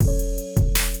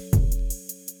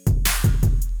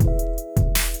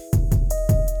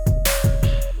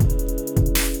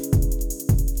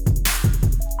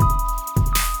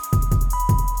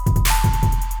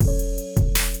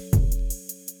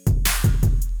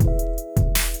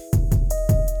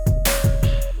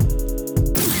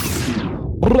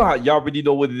Y'all already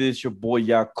know what it is. Your boy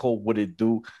Yaakov, what it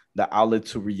do? The outlet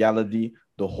to reality.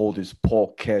 The holders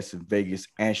podcast in Vegas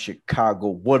and Chicago.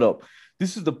 What up?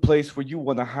 This is the place where you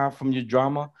want to hide from your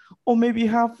drama or maybe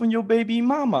hide from your baby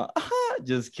mama.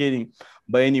 Just kidding.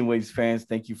 But anyways, fans,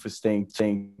 thank you for staying.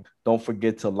 Don't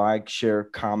forget to like, share,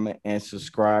 comment, and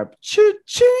subscribe. Ching.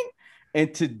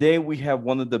 And today we have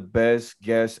one of the best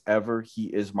guests ever. He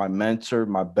is my mentor,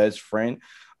 my best friend.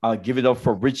 Give it up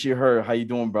for Richie Hurd. How you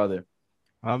doing, brother?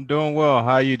 I'm doing well.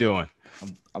 How you doing?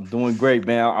 I'm doing great,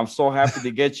 man. I'm so happy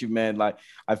to get you, man. Like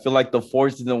I feel like the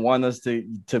force didn't want us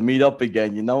to meet up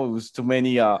again. You know, it was too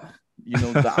many. The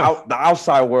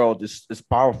outside world is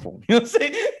powerful. You know what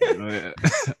I'm Yeah,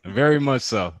 very much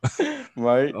so. saying?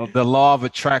 Right. The law of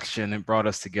attraction it brought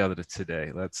us together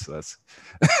today. Let's.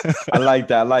 I like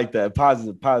that. I like that.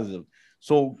 Positive.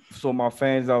 So my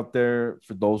fans out there,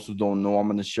 for those who don't know, I'm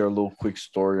gonna share a little quick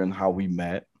story on how we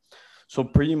met. So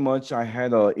pretty much, I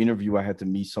had an interview. I had to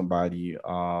meet somebody,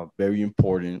 very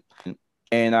important,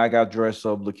 and I got dressed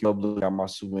up, looking at my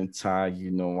suit and tie.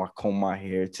 You know, I comb my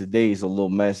hair. Today is a little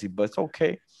messy, but it's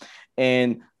okay.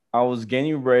 And I was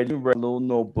getting ready, a little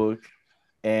notebook,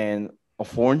 and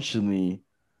unfortunately,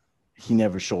 he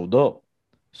never showed up.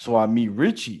 So I meet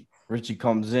Richie. Richie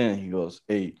comes in. He goes,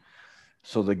 "Hey,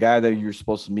 so the guy that you're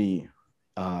supposed to meet,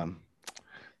 um,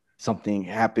 something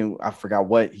happened. I forgot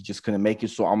what. He just couldn't make it.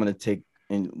 So I'm gonna take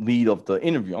and lead of the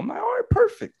interview." I'm like, all right,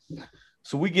 perfect.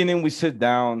 So we get in, we sit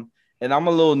down, and I'm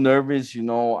a little nervous. You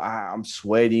know, I'm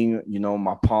sweating. You know,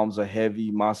 my palms are heavy,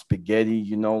 my spaghetti.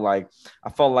 You know, like I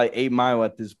felt like 8 Mile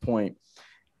at this point.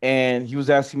 And he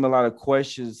was asking me a lot of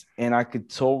questions, and I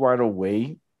could tell right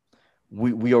away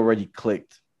we already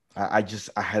clicked. I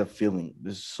had a feeling.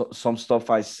 There's some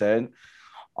stuff I said.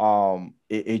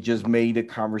 It just made the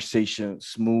conversation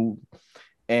smooth,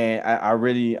 and I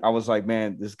was like,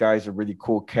 man, this guy's a really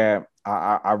cool cat.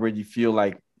 I really feel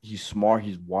like he's smart,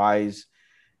 he's wise,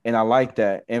 and I like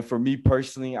that. And for me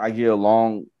personally, I get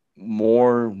along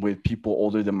more with people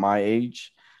older than my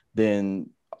age than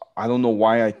I don't know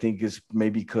why. I think it's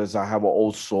maybe because I have an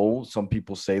old soul. Some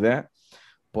people say that,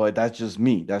 but that's just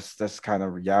me. That's kind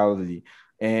of reality.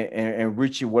 And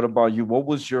Richie, what about you? What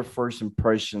was your first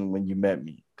impression when you met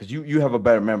me? Because you have a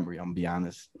better memory. I'm gonna be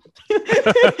honest.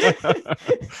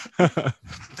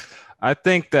 I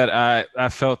think that I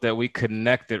felt that we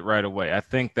connected right away. I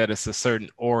think that it's a certain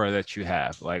aura that you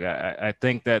have. Like I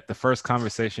think that the first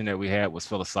conversation that we had was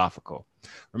philosophical.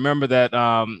 Remember that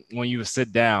when you would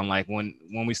sit down, like when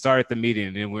we started the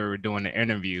meeting and we were doing the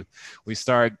interview, we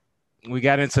started we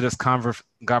got into this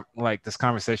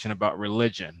conversation about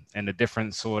religion and the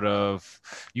different sort of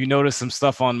you notice some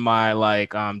stuff on my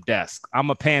desk.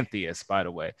 I'm a pantheist, by the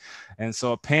way, and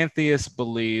so a pantheist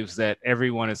believes that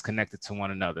everyone is connected to one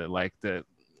another, like the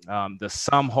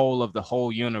sum whole of the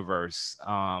whole universe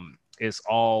is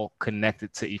all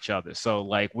connected to each other. So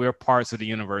like we're parts of the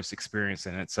universe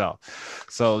experiencing itself.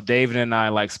 So David and I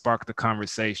like sparked the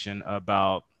conversation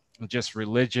about just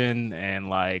religion and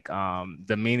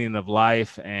the meaning of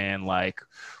life and like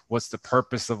what's the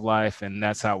purpose of life, and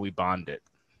that's how we bonded.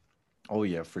 Oh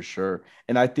yeah, for sure.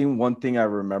 And I think one thing I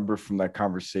remember from that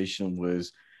conversation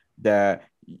was that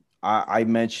I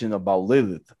mentioned about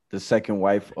Lilith, the second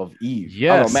wife of Eve.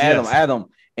 Yes, yes. Adam,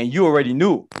 and you already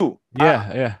knew. I,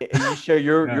 Yeah, yeah. and you share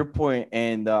your Yeah. point,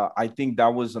 and I think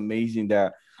that was amazing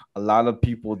that a lot of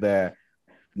people that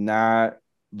not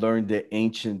learned the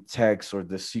ancient text or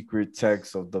the secret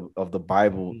text of the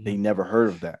Bible, they Mhm. never heard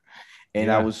of that. And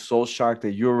I Yeah. was so shocked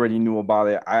that you already knew about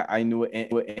it. I knew it,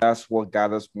 and that's what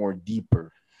got us more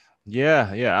deeper.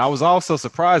 Yeah, yeah. I was also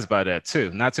surprised by that too.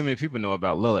 Not too many people know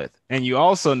about Lilith. And you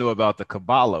also knew about the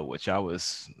Kabbalah, which I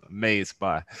was amazed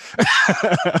by.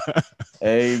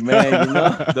 Hey man, you know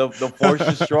the force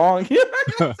is strong. You know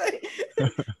what I'm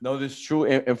saying? No, that's true.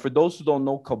 And for those who don't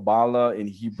know, Kabbalah in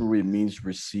Hebrew it means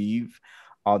receive.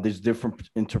 There's different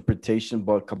interpretation,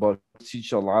 but Kabbalah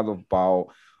teach a lot about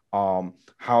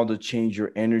how to change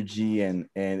your energy, and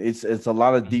it's a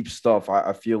lot of deep stuff.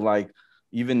 I feel like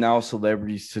even now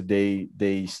celebrities today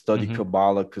they study Mhm.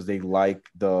 Kabbalah because they like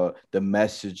the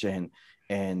message, and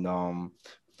you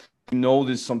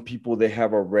notice some people they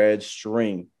have a red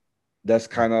string. That's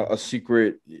kind of a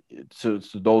secret to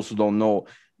those who don't know.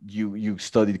 You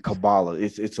studied Kabbalah.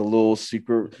 It's a little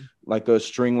secret, like a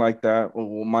string like that.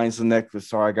 Well, mine's a necklace.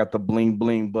 Sorry, I got the bling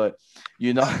bling, but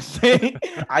you know what I'm saying.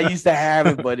 I used to have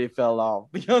it, but it fell off.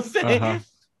 You know what I'm Uh-huh. saying?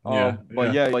 Yeah,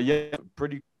 yeah. But yeah,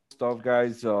 pretty cool stuff,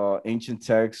 guys. Ancient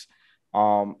texts.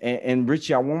 And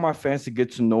Richie, I want my fans to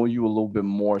get to know you a little bit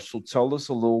more. So tell us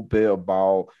a little bit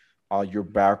about your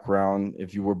background.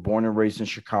 If you were born and raised in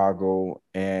Chicago,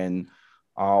 and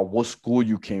what school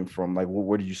you came from, like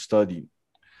where do you study?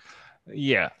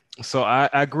 Yeah. So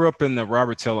I grew up in the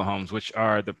Robert Taylor homes, which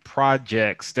are the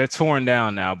projects. They're torn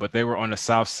down now, but they were on the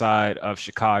south side of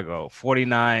Chicago.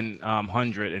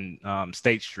 4900 and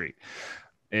State Street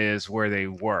is where they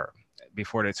were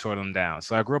before they tore them down.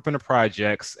 So I grew up in the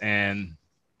projects and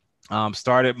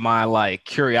started my like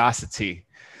curiosity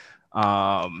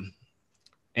um,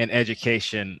 in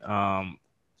education.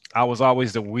 I was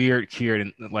always the weird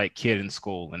kid in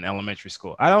school, in elementary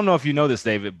school. I don't know if you know this,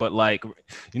 David, but like,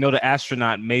 the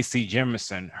astronaut Macy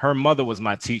Jemison, her mother was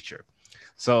my teacher.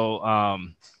 So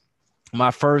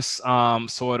my first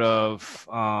sort of,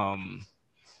 I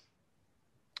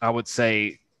would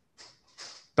say,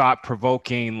 thought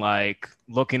provoking, like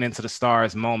looking into the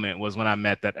stars moment was when I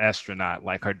met that astronaut,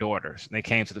 like her daughters. They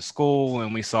came to the school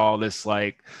and we saw this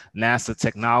like NASA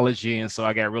technology. And so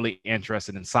I got really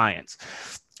interested in science.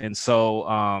 And so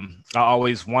I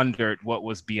always wondered what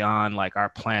was beyond like our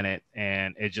planet,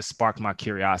 and it just sparked my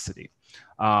curiosity.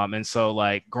 And so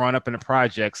like growing up in the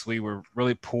projects, we were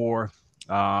really poor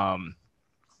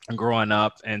growing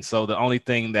up. And so the only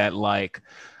thing that like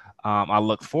I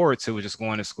look forward to is just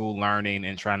going to school, learning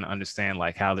and trying to understand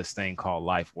like how this thing called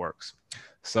life works.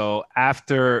 So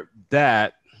after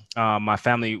that, my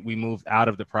family, we moved out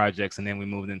of the projects and then we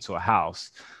moved into a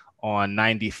house on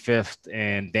 95th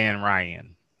and Dan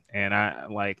Ryan. And I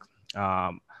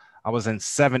was in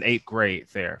 8th grade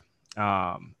there.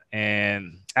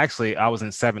 And actually I was in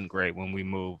 7th grade when we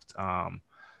moved from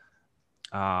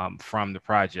the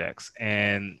projects.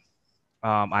 And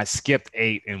I skipped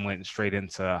 8 and went straight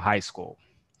into high school.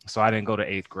 So I didn't go to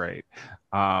 8th grade.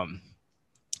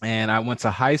 And I went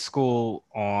to high school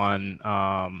at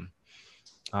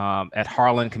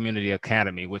Harlan Community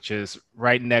Academy, which is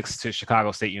right next to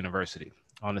Chicago State University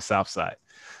on the South Side.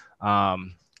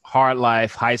 Hard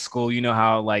life, high school,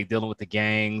 how like dealing with the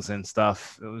gangs and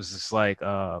stuff. It was just like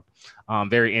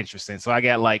very interesting. So I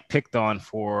got like picked on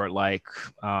for like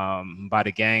by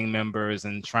the gang members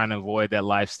and trying to avoid that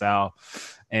lifestyle.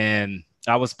 And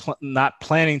I was not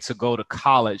planning to go to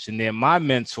college. And then my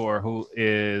mentor, who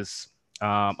is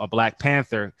a Black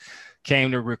Panther,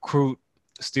 came to recruit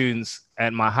students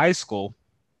at my high school.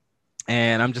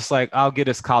 And I'm just like, I'll give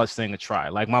this college thing a try.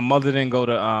 Like my mother didn't go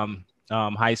to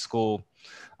high school.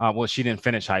 Well, she didn't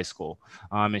finish high school.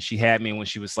 And she had me when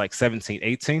she was like 17,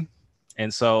 18.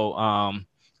 And so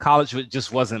college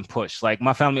just wasn't pushed. Like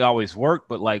my family always worked,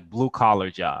 but like blue collar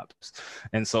jobs.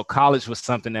 And so college was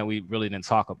something that we really didn't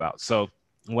talk about. So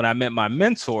when I met my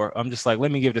mentor, I'm just like, let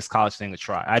me give this college thing a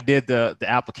try. I did the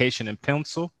application in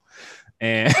pencil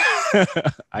and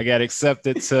I got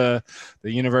accepted to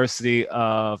the University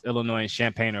of Illinois in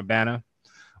Champaign-Urbana.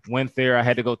 Went there. I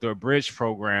had to go through a bridge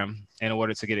program in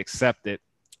order to get accepted,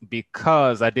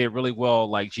 because I did really well,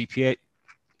 like GPA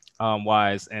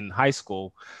wise in high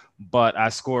school, but I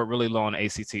scored really low on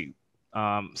ACT.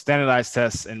 Standardized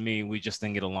tests and me, we just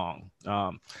didn't get along.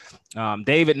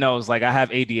 David knows, like I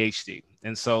have ADHD.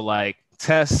 And so like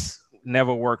tests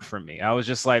never worked for me. I was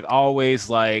just like always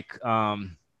like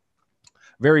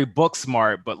very book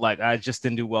smart, but like I just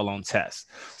didn't do well on tests.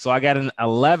 So I got an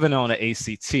 11 on the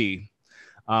ACT.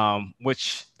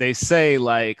 Which they say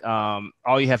like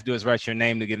all you have to do is write your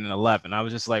name to get an 11. I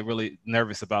was just like really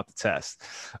nervous about the test.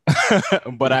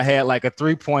 But I had like a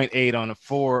 3.8 on a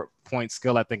 4-point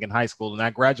scale, I think, in high school. And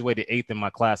I graduated 8th in my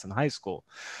class in high school.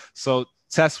 So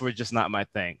tests were just not my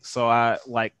thing. So I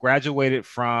like graduated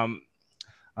from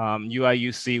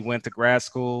UIUC, went to grad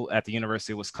school at the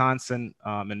University of Wisconsin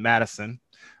in Madison,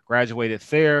 graduated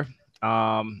there.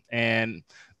 And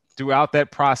throughout that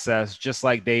process, just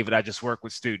like David, I just worked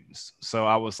with students. So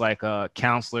I was like a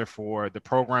counselor for the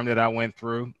program that I went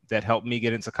through that helped me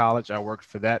get into college. I worked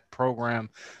for that program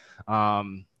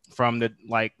from the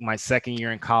like my second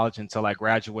year in college until I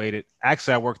graduated.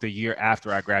 Actually, I worked a year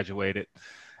after I graduated.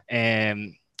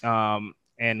 And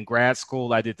in grad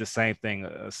school, I did the same thing,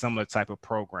 a similar type of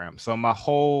program. So my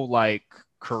whole like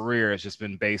career has just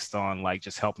been based on like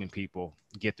just helping people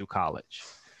get through college.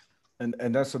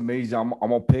 And that's amazing. I'm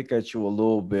gonna pick at you a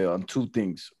little bit on two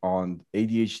things, on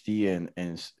ADHD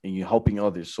and you helping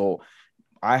others. So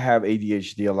I have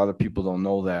ADHD. A lot of people don't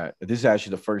know that. This is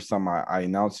actually the first time I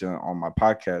announced it on my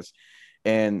podcast.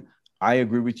 And I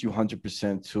agree with you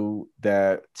 100% too,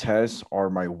 that tests are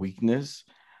my weakness.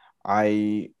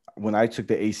 When I took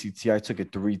the ACT, I took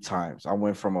it 3 times. I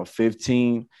went from a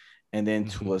 15 and then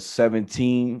to a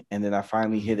 17, and then I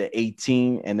finally hit an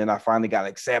 18, and then I finally got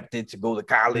accepted to go to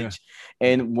college. Yeah.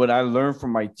 And what I learned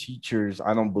from my teachers,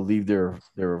 I don't believe their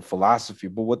philosophy,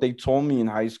 but what they told me in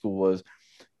high school was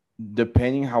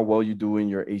depending how well you do in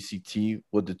your ACT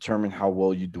will determine how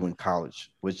well you do in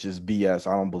college, which is BS.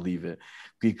 I don't believe it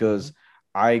Mhm. because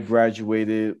I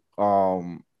graduated,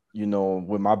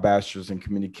 with my bachelor's in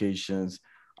communications.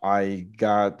 I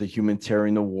got the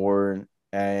humanitarian award,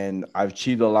 and I've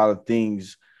achieved a lot of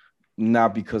things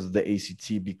not because of the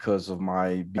ACT, because of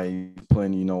my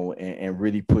discipline, and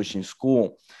really pushing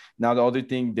school. Now, the other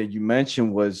thing that you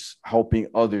mentioned was helping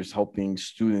others, helping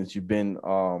students. You've been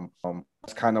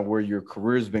that's kind of where your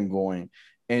career's been going.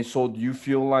 And so, do you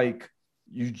feel like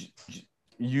you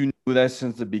you knew that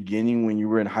since the beginning when you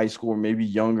were in high school or maybe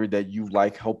younger that you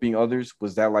like helping others?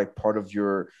 Was that like part of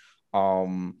your,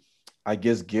 um, I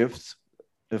guess, gifts,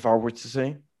 if I were to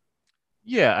say?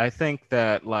 Yeah, I think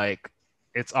that like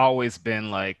it's always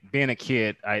been like being a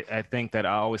kid. I think that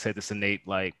I always had this innate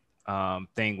like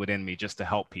thing within me just to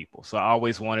help people. So I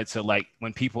always wanted to like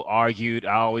when people argued,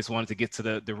 I always wanted to get to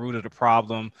the root of the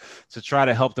problem to try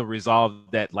to help them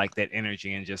resolve that like that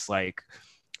energy and just like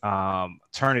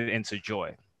turn it into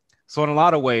joy. So in a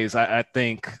lot of ways, I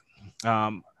think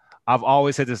um, I've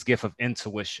always had this gift of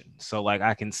intuition. So like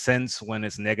I can sense when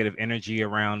it's negative energy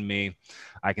around me.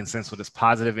 I can sense when it's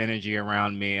positive energy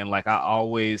around me. And like I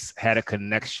always had a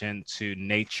connection to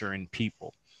nature and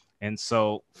people. And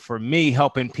so for me,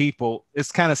 helping people,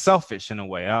 it's kind of selfish in a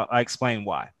way. I explain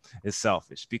why it's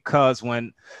selfish because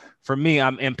for me,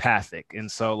 I'm empathic,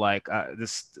 and so like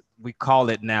this, we call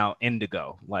it now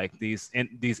indigo. Like these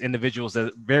individuals that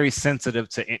are very sensitive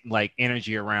to like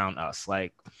energy around us.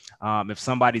 Like if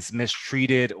somebody's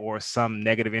mistreated or some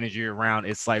negative energy around,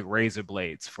 it's like razor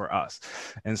blades for us.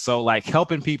 And so like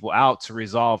helping people out to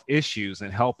resolve issues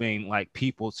and helping like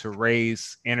people to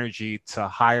raise energy to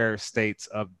higher states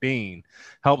of being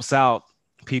helps out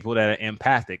people that are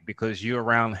empathic because you're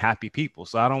around happy people.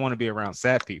 So I don't want to be around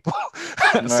sad people.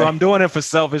 So Right. I'm doing it for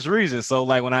selfish reasons. So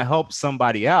like when I help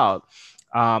somebody out,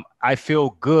 I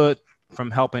feel good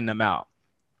from helping them out.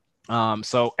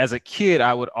 So as a kid,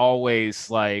 I would always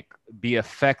like be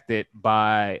affected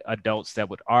by adults that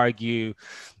would argue.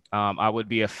 I would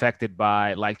be affected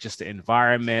by like just the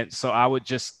environment. So I would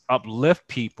just uplift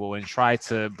people and try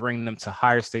to bring them to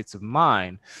higher states of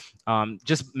mind,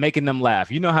 just making them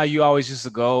laugh. You know how you always used to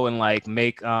go and like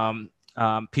make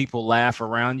people laugh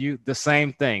around you? The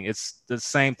same thing. It's the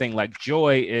same thing. Like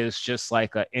joy is just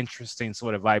like an interesting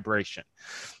sort of vibration.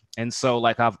 And so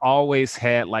like I've always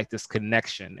had like this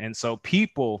connection. And so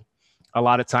people a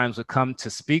lot of times would come to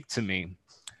speak to me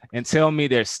and tell me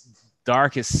their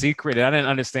darkest secret. And I didn't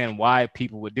understand why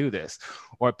people would do this.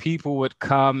 Or people would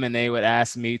come and they would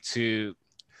ask me to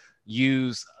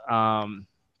use. I'm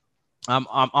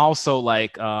also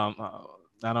like I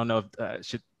don't know if I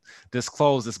should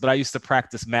disclose this, but I used to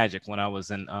practice magic when I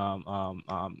was in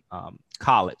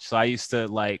college. So I used to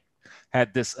like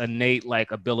had this innate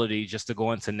like ability just to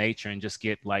go into nature and just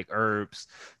get like herbs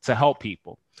to help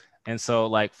people. And so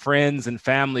like friends and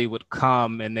family would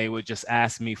come and they would just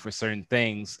ask me for certain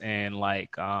things and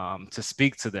like to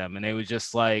speak to them. And they would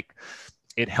just like,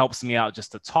 it helps me out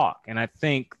just to talk. And I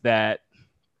think that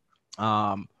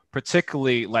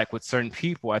particularly like with certain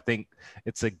people, I think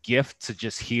it's a gift to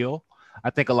just heal. I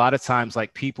think a lot of times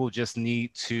like people just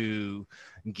need to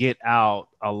get out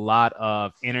a lot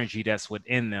of energy that's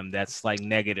within them that's like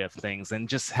negative things, and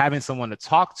just having someone to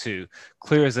talk to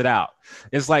clears it out.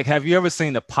 It's like, have you ever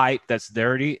seen the pipe that's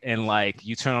dirty and like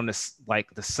you turn on this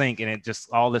like the sink and it just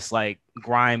all this like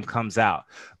grime comes out,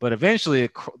 but eventually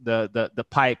the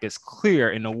pipe is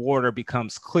clear and the water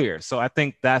becomes clear. So I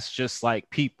think that's just like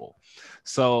people.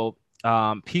 So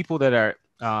people that are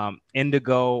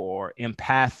indigo or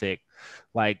empathic,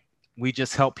 like we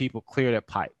just help people clear their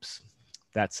pipes.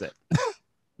 That's it.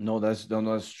 No, that's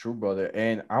true, brother.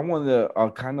 And I want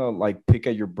to kind of like pick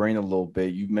at your brain a little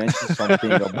bit. You mentioned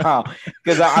something about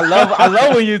because I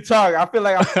love when you talk. I feel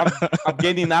like I'm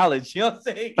gaining knowledge. You know what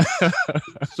I'm saying?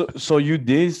 So you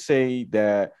did say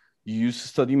that you used to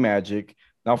study magic.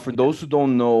 Now, for Yeah. those who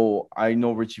don't know, I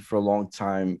know Richie for a long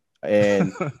time,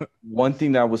 and one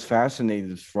thing that I was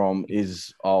fascinated from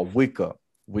is Wicca,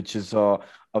 which is a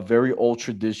very old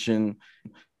tradition.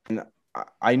 And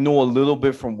I know a little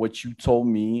bit from what you told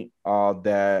me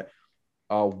that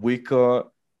Wicca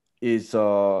is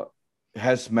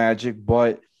has magic,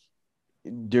 but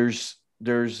there's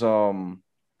there's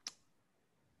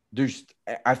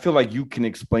I feel like you can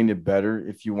explain it better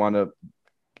if you want to.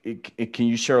 Can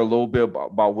you share a little bit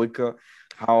about Wicca,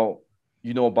 how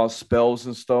you know about spells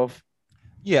and stuff?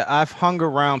 Yeah, I've hung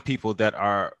around people that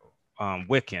are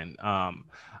Wiccan.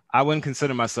 I wouldn't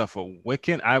consider myself a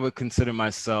Wiccan. I would consider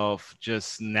myself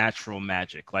just natural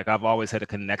magic. Like I've always had a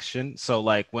connection. So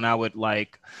like when I would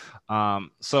like,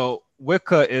 so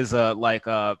Wicca is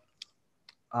a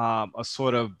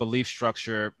sort of belief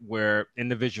structure where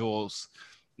individuals,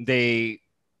 they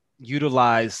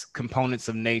utilize components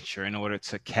of nature in order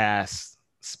to cast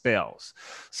spells.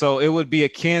 So it would be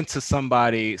akin to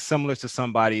somebody, similar to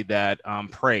somebody that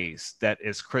prays, that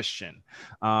is Christian,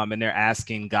 and they're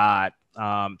asking God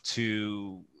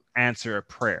to answer a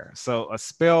prayer. So a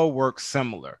spell works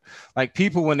similar. Like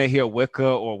people, when they hear Wicca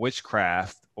or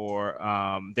witchcraft, or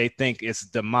they think it's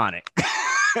demonic.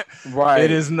 It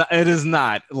Right. is not. It is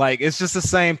not. Like it's just the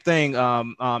same thing.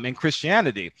 In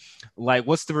Christianity, like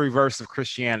what's the reverse of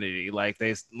Christianity? Like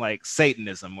they like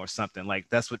Satanism or something. Like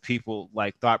that's what people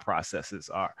like thought processes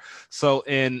are. So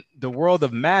in the world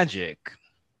of magic,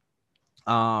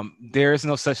 there is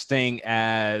no such thing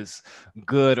as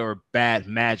good or bad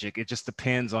magic. It just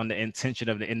depends on the intention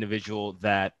of the individual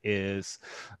that is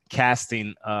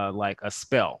casting like a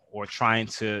spell or trying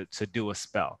to do a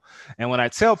spell. And when I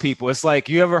tell people, it's like,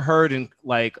 you ever heard in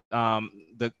like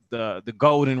the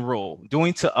golden rule,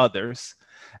 doing to others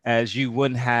as you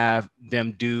wouldn't have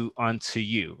them do unto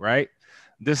you, right?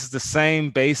 This is the same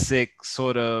basic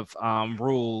sort of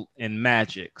rule in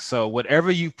magic. So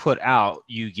whatever you put out,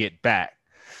 you get back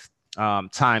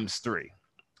times three.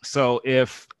 So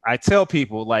if I tell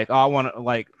people like, oh, I want to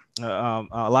like, a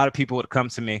lot of people would come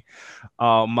to me,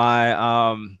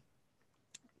 my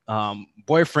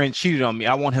boyfriend cheated on me.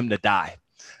 I want him to die.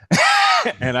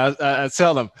 And I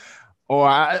tell them, or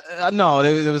I no,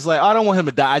 it was like, I don't want him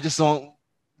to die. I just don't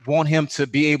want him to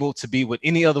be able to be with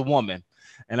any other woman.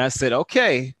 And I said,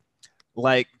 okay,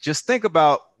 like just think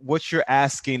about what you're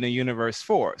asking the universe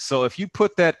for. So if you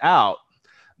put that out,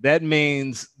 that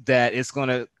means that it's going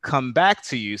to come back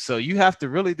to you. So you have to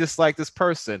really dislike this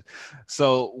person.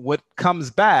 So what comes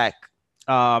back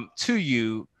to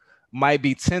you might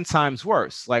be 10 times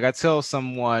worse. Like I tell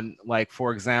someone, like,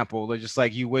 for example, they're just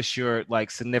like, you wish your like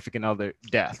significant other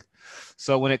death.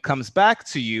 So when it comes back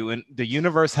to you, and the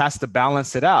universe has to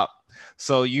balance it out.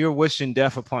 So you're wishing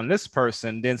death upon this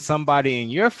person, then somebody in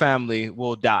your family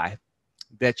will die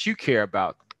that you care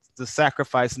about. The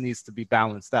sacrifice needs to be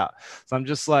balanced out. So I'm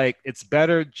just like, it's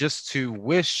better just to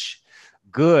wish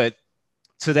good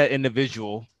to that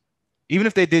individual, even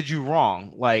if they did you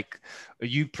wrong, like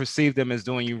you perceive them as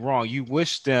doing you wrong, you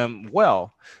wish them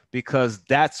well, because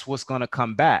that's what's going to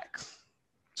come back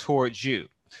towards you.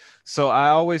 So I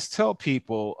always tell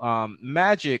people,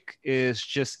 magic is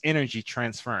just energy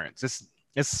transference.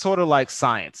 It's sort of like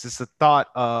science. It's a thought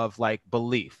of like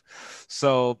belief.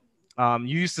 So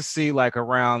you used to see like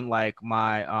around like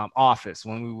my office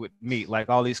when we would meet, like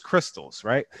all these crystals,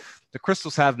 right? The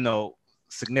crystals have no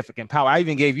significant power. I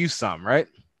even gave you some, right?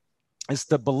 It's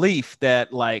the belief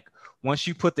that like once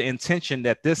you put the intention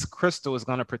that this crystal is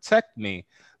going to protect me,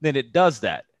 then it does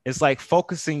that. It's like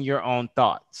focusing your own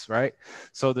thoughts, right?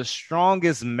 So the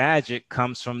strongest magic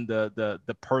comes from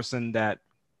the person that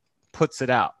puts it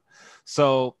out.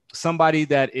 So somebody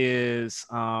that is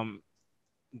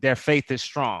their faith is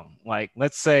strong. Like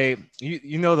let's say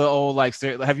you know the old like,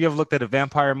 have you ever looked at a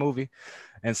vampire movie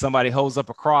and somebody holds up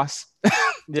a cross?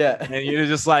 Yeah. And you're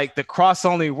just like, the cross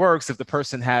only works if the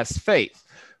person has faith,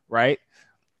 right?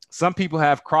 Some people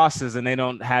have crosses and they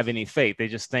don't have any faith. They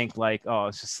just think like, oh,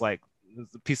 it's just like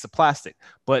a piece of plastic.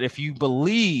 But if you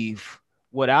believe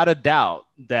without a doubt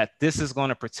that this is going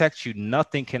to protect you,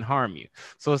 nothing can harm you.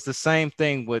 So it's the same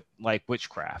thing with like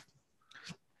witchcraft.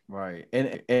 Right.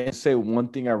 And say one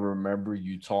thing I remember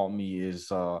you taught me is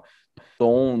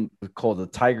stone called the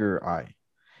tiger eye.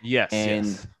 Yes, And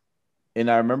yes,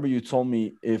 I remember you told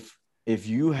me if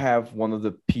you have one of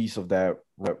the piece of that,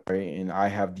 right, and I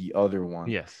have the other one,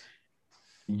 yes,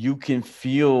 you can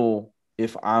feel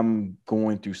if I'm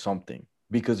going through something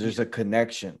because there's a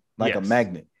connection, like a yes,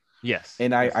 magnet. yes,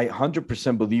 And yes. I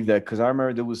 100% believe that, because I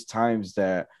remember there was times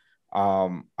that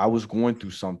I was going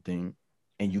through something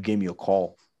and you gave me a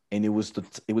call, and it was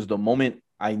the moment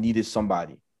I needed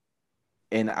somebody,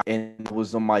 and it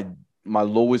was on my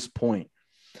lowest point.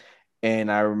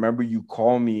 And I remember you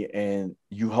called me and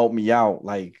you helped me out.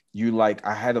 Like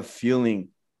I had a feeling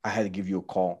I had to give you a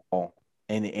call,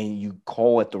 and you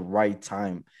call at the right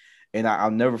time, and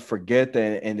I'll never forget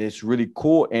that. And it's really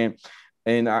cool.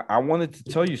 And I wanted to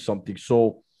tell you something.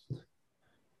 So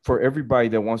for everybody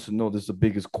that wants to know, this is the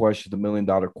biggest question, the $1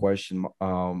 million question,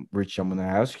 Rich, I'm gonna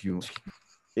ask you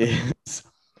is,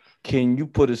 can you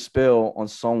put a spell on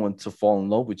someone to fall in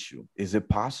love with you? Is it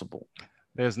possible?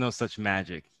 There's no such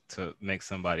magic to make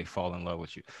somebody fall in love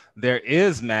with you. There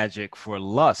is magic for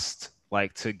lust,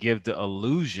 like to give the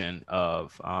illusion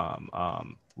of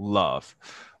love.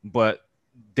 But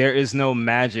there is no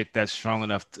magic that's strong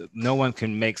enough to, no one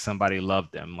can make somebody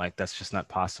love them. Like that's just not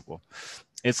possible.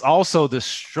 It's also the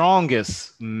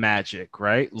strongest magic,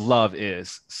 right? Love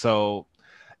is. So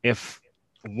if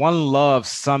one loves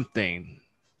something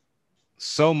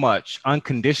so much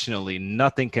unconditionally,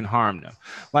 nothing can harm them.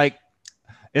 Like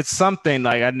it's something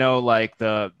like I know like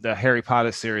the Harry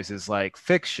Potter series is like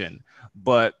fiction,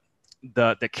 but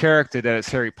the character that is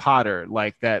Harry Potter,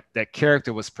 like that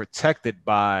character was protected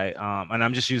by and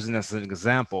I'm just using this as an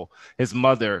example, his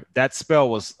mother, that spell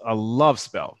was a love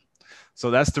spell. So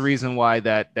that's the reason why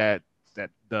that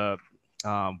the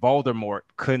Voldemort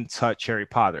couldn't touch Harry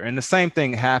Potter. And the same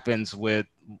thing happens with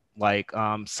like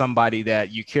somebody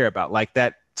that you care about, like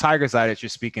that tiger's eye that you're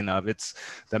speaking of. It's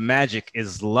the magic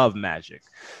is love magic,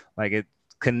 like it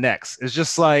connects. It's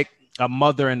just like a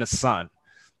mother and a son.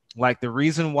 Like the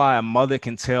reason why a mother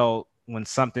can tell when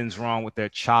something's wrong with their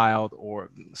child or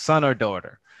son or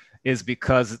daughter is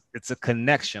because it's a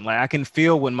connection. Like I can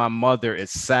feel when my mother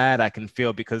is sad. I can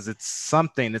feel because it's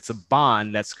something, it's a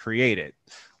bond that's created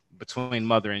between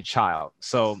mother and child.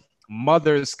 So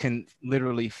mothers can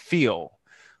literally feel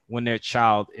when their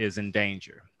child is in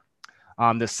danger.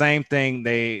 The same thing,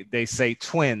 they say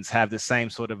twins have the same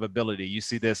sort of ability. You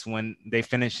see this when they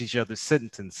finish each other's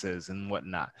sentences and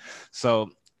whatnot. So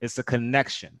it's a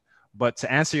connection. But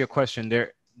to answer your question,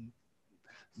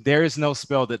 there is no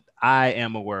spell that I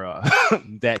am aware of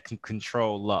that can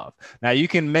control love. Now you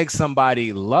can make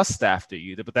somebody lust after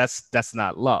you, but that's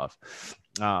not love.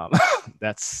 Um,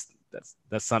 that's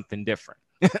something different.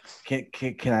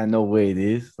 Can I know where it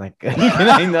is? Like, can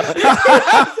I know?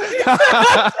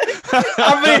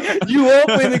 I mean, you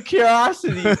opened the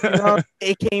curiosity. You know,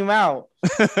 it came out.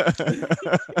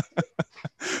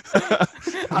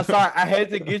 I'm sorry. I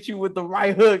had to get you with the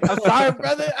right hook. I'm sorry,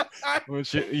 brother. I'm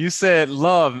sorry. You said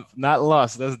love, not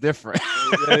lust. That's different.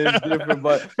 That is different,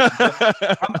 but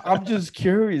I'm just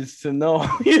curious to know.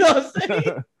 You know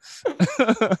what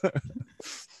I'm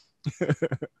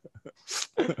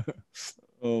saying?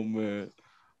 Oh man,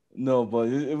 no, but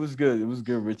it was good. It was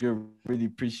good, Rich. I really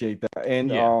appreciate that. And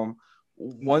Yeah.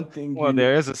 one thing, Well,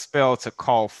 there is a spell to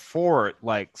call forward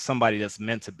like somebody that's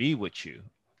meant to be with you.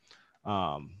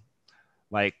 Um,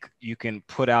 like you can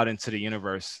put out into the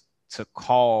universe to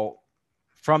call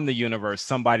from the universe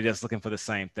somebody that's looking for the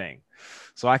same thing.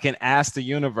 So I can ask the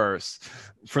universe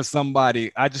for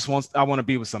somebody. I want to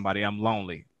be with somebody. I'm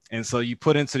lonely. And so you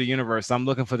put into the universe, I'm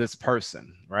looking for this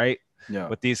person, right? yeah.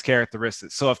 With these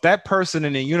characteristics. So if that person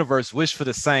in the universe wish for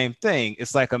the same thing,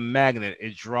 it's like a magnet.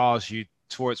 It draws you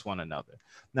towards one another.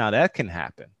 Now that can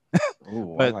happen.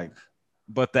 Oh, I but like.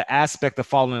 but the aspect of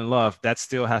falling in love, that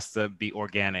still has to be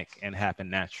organic and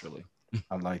happen naturally.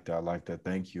 I like that. I like that.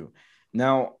 Thank you.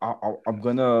 Now I'm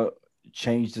gonna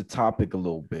change the topic a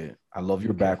little bit. I love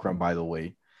your Okay. background, by the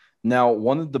way. Now,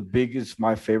 one of the biggest,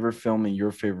 my favorite film and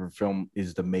your favorite film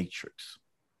is The Matrix.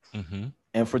 Mm-hmm.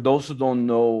 And for those who don't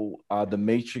know, The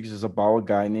Matrix is about a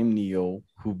guy named Neo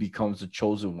who becomes the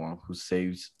chosen one who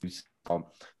saves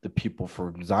the people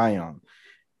from Zion.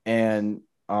 And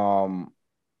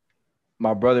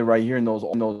my brother right here knows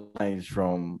all those lines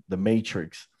from The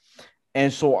Matrix.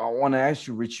 And so I want to ask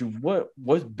you, Richie,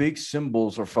 what big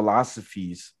symbols or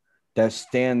philosophies that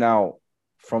stand out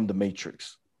from The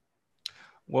Matrix?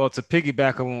 Well, to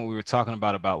piggyback on what we were talking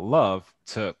about love,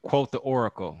 to quote the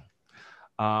Oracle,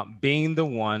 being the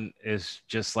one is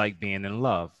just like being in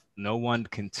love. No one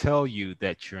can tell you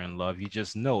that you're in love. You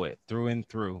just know it through and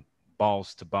through,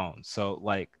 balls to bones. So,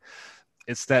 like,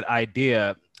 it's that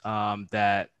idea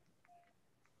that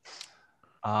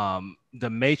the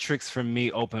Matrix for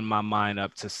me opened my mind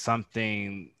up to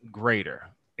something greater.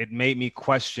 It made me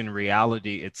question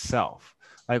reality itself.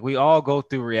 Like we all go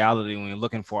through reality when we're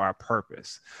looking for our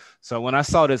purpose. So when I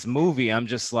saw this movie, I'm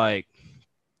just like,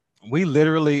 we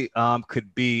literally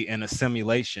could be in a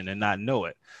simulation and not know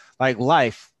it. Like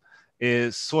life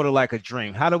is sort of like a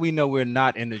dream. How do we know we're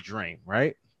not in a dream,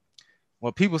 right?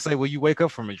 Well, people say, well, you wake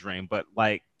up from a dream, but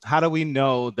like, how do we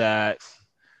know that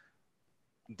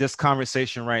this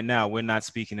conversation right now, we're not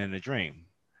speaking in a dream?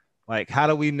 Like, how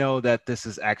do we know that this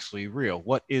is actually real?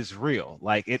 What is real?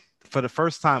 Like it, for the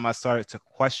first time, I started to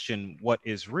question what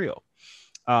is real.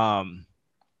 Um,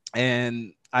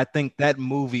 and I think that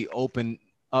movie opened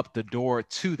up the door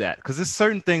to that because there's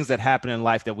certain things that happen in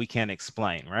life that we can't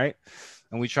explain, right?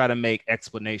 And we try to make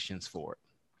explanations for it.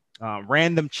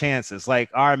 Random chances,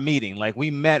 like our meeting, like we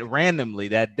met randomly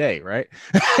that day, right?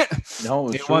 No,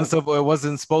 it's it true. wasn't it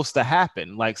wasn't supposed to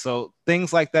happen. Like so,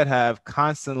 things like that have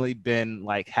constantly been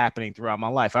like happening throughout my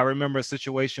life. I remember a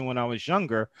situation when I was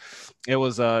younger. It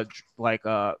was like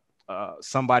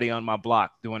somebody on my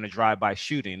block doing a drive-by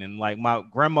shooting. And like my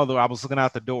grandmother, I was looking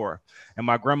out the door and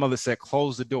my grandmother said,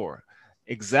 close the door.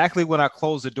 Exactly when I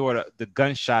closed the door, the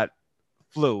gunshot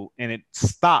flew and it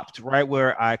stopped right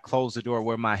where I closed the door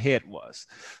where my head was.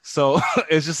 So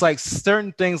it's just like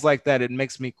certain things like that. It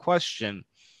makes me question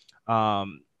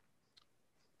the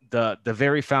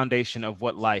very foundation of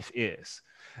what life is.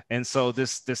 And so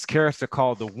this character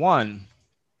called the One,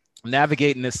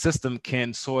 navigating this system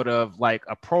can sort of like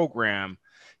a program.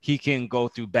 He can go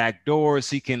through back doors.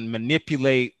 He can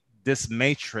manipulate this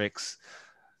matrix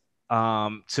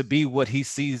to be what he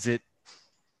sees it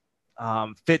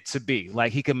fit to be.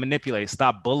 Like he can manipulate,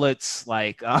 stop bullets,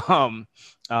 like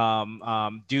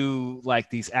do like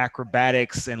these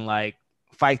acrobatics and like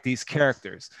fight these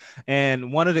characters.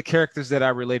 And one of the characters that I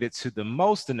related to the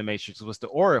most in the Matrix was the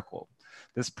Oracle,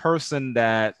 this person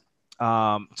that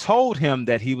told him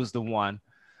that he was the one.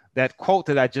 That quote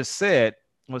that I just said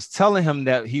was telling him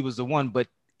that he was the one, but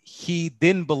he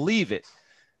didn't believe it.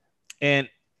 And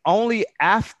only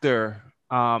after,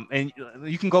 and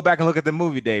you can go back and look at the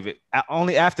movie, David,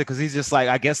 only after, because he's just like,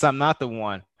 I guess I'm not the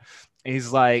one.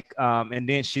 He's like, and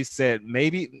then she said,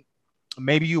 maybe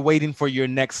you're waiting for your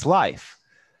next life.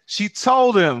 She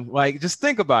told him, like, just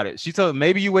think about it. She told him,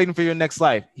 maybe you're waiting for your next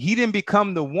life. He didn't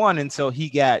become the one until he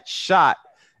got shot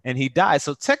and he died.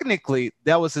 So technically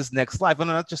that was his next life.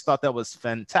 And I just thought that was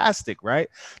fantastic, right?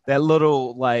 That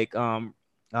little like what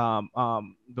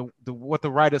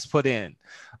the writers put in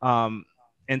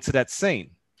into that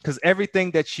scene, because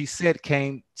everything that she said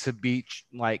came to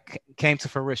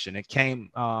fruition. It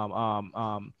came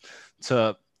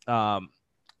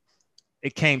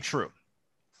it came true.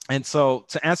 And so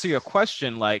to answer your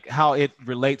question, like how it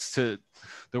relates to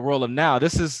the world of now,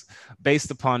 this is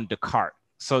based upon Descartes.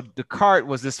 So Descartes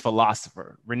was this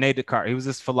philosopher, Rene Descartes. He was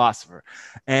this philosopher.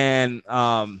 And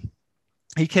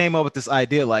he came up with this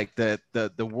idea like that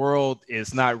the world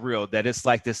is not real, that it's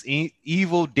like this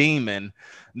evil demon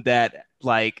that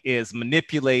like is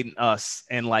manipulating us,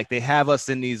 and like they have us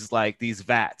in these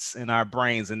vats in our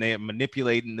brains, and they are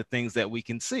manipulating the things that we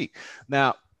can see.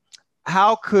 Now,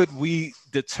 how could we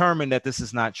determine that this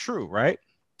is not true, right?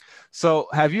 So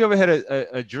have you ever had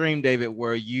a dream, David,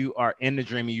 where you are in the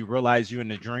dream and you realize you're in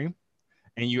the dream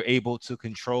and you're able to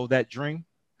control that dream?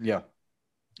 Yeah.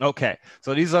 Okay.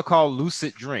 So these are called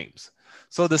lucid dreams.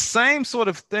 So the same sort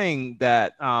of thing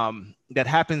that that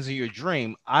happens in your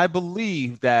dream, I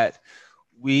believe that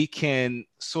we can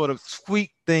sort of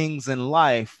tweak things in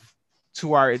life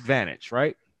to our advantage,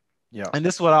 right? Yeah. And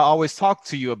this is what I always talk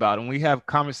to you about. And we have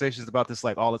conversations about this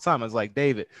like all the time. I was like,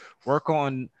 David, work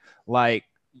on like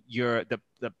the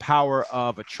power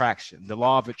of attraction, the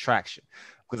law of attraction.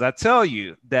 Because I tell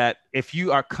you that if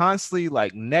you are constantly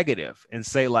like negative and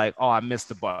say like, oh, I missed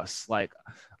the bus, like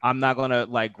I'm not gonna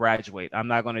like graduate, I'm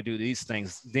not gonna do these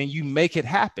things, then you make it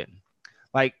happen.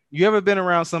 Like, you ever been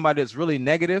around somebody that's really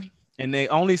negative and they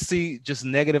only see just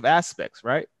negative aspects,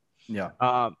 right? Yeah.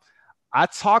 I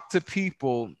talk to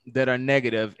people that are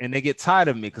negative and they get tired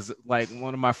of me because like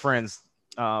one of my friends,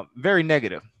 very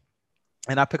negative.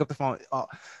 And I pick up the phone. Oh,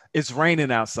 it's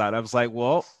raining outside. I was like,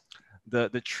 well,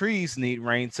 the trees need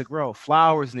rain to grow.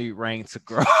 Flowers need rain to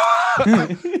grow.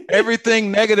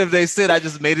 Everything negative they said, I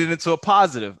just made it into a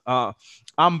positive.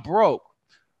 I'm broke.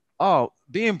 Oh,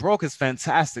 being broke is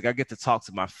fantastic. I get to talk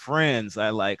to my friends.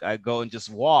 I go and just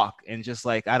walk and just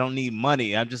like, I don't need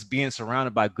money. I'm just being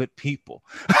surrounded by good people.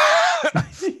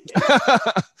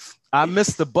 I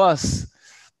missed the bus.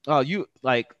 Oh, you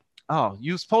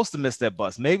were supposed to miss that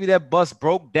bus. Maybe that bus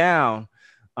broke down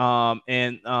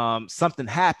and something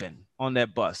happened on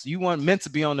that bus. You weren't meant to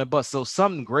be on that bus. So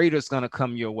something greater is going to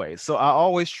come your way. So I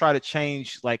always try to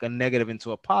change like a negative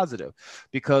into a positive,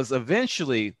 because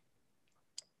eventually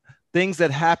things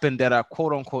that happen that are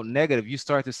quote unquote negative, you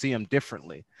start to see them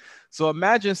differently. So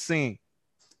imagine seeing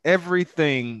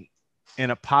everything in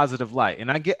a positive light.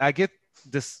 And I get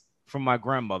this from my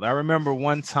grandmother. I remember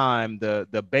one time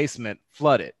the basement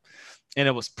flooded and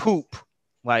it was poop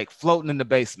like floating in the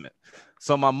basement.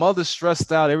 So my mother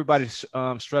stressed out, everybody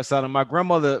stressed out. And my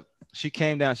grandmother, she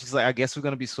came down, she's like, I guess we're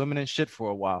going to be swimming in shit for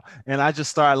a while. And I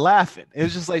just started laughing. It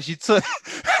was just like she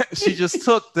just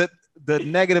took the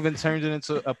negative and turned it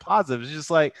into a positive. It's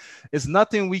just like, it's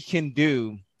nothing we can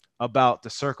do about the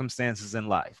circumstances in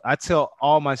life. I tell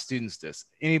all my students this,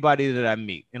 anybody that I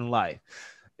meet in life,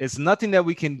 it's nothing that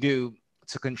we can do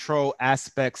to control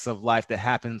aspects of life that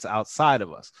happens outside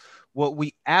of us. What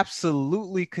we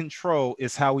absolutely control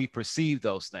is how we perceive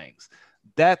those things.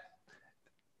 That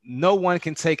no one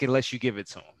can take it unless you give it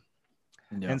to them.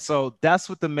 Yeah. And so that's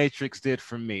what the Matrix did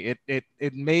for me.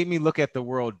 It made me look at the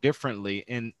world differently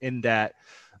in that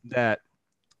that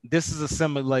this is a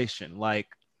simulation. Like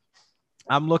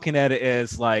I'm looking at it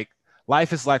as like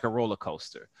life is like a roller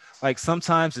coaster. Like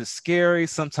sometimes it's scary,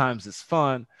 sometimes it's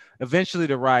fun. Eventually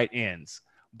the ride ends.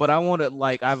 But I want to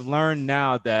like I've learned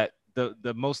now that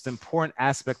the most important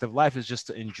aspect of life is just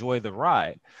to enjoy the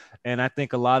ride. And I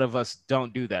think a lot of us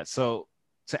don't do that. So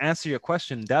to answer your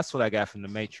question, that's what I got from the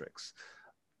Matrix,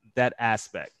 that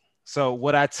aspect. So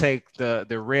would I take the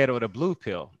red or the blue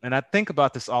pill? And I think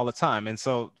about this all the time. And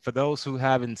so for those who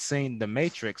haven't seen The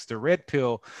Matrix, the red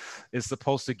pill is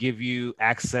supposed to give you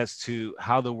access to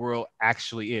how the world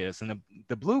actually is. And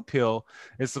the blue pill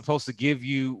is supposed to give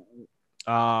you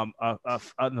an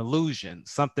illusion,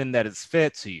 something that is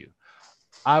fed to you.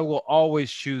 I will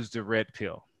always choose the red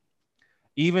pill.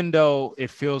 Even though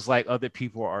it feels like other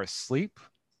people are asleep,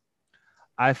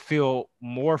 I feel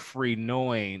more free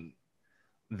knowing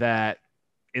that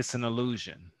it's an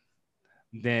illusion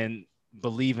than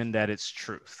believing that it's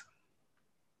truth.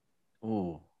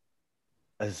 Oh,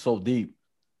 that's so deep.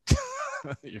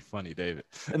 You're funny, David.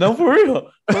 No, for real,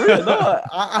 for real. No,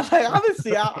 like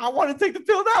honestly, I want to take the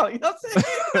pill now. You know what I'm saying?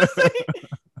 You know what I'm saying?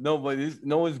 No, but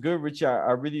it's good, Richie.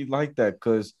 I really like that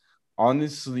because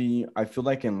honestly, I feel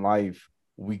like in life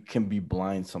we can be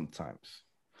blind sometimes,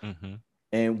 Mm-hmm.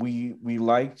 and we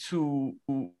like to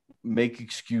make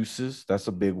excuses. That's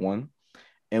a big one,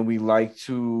 and we like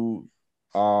to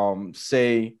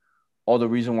say, "Oh, the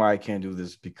reason why I can't do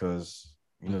this because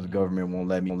the Mm-hmm. government won't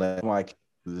let me. Why I can't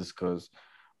do this because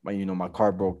my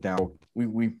car broke down."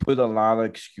 We put a lot of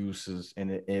excuses,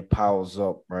 and it piles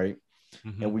up, right?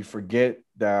 Mm-hmm. And we forget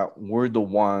that we're the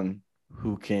one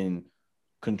who can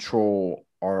control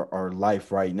our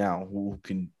life right now, who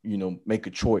can make a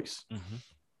choice. Mm-hmm.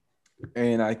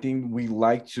 And I think we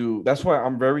like to. That's why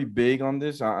I'm very big on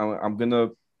this. I'm gonna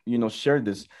share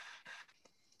this.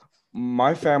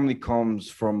 My family comes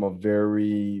from a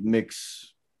very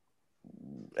mixed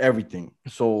everything.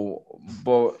 So,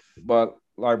 but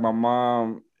like my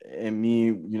mom and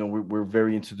me, we're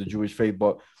very into the Jewish faith,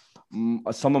 but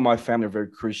some of my family are very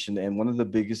Christian, and one of the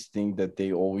biggest thing that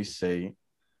they always say,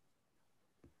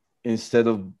 instead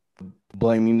of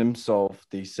blaming themselves,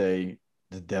 they say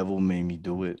the devil made me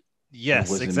do it. It Yes,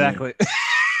 wasn't me. exactly.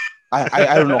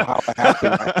 I don't know how it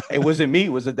happened. It wasn't me.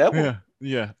 It was the devil. Yeah,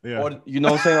 yeah, yeah, Or you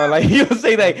know what I'm saying? Or like you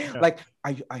say yeah, that yeah, like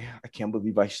I can't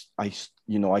believe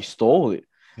I stole it,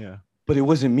 yeah. but it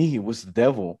wasn't me. It was the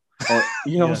devil. Or what I'm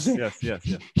Yes, saying? yes, yes,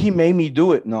 yes. He made me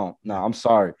do it. No, no, Yeah, I'm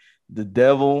sorry. The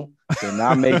devil did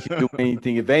not make you do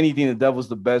anything. If anything, the devil's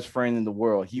the best friend in the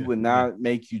world. He yeah, would yeah, not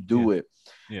make you yeah, do it.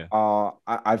 yeah,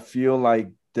 I feel like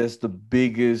that's the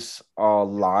biggest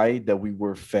lie that we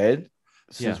were fed yeah,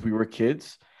 since we were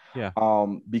kids. yeah,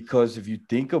 Because if you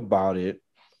think about it,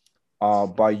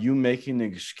 by you making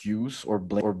an excuse or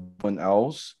blame someone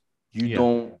else, you yeah,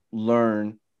 don't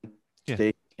learn, yeah,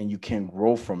 stay, and you can't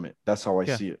grow from it. That's how I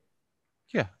yeah, see it.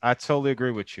 yeah. I totally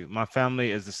agree with you. My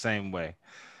family is the same way.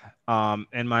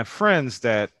 And my friends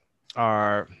that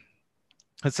are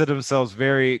consider themselves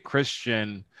very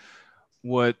Christian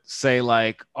would say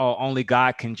like, "Oh, only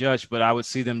God can judge," but I would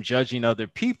see them judging other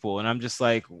people, and I'm just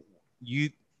like, "You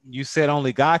you said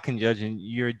only God can judge, and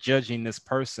you're judging this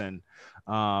person."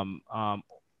 Um, um,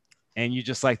 and you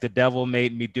just like the devil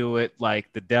made me do it,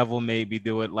 like the devil made me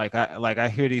do it. Like I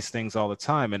hear these things all the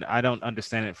time, and I don't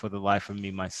understand it for the life of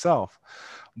me myself.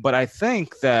 But I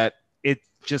think that it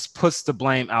just puts the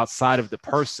blame outside of the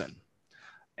person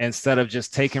instead of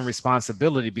just taking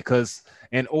responsibility, because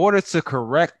in order to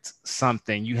correct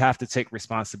something you have to take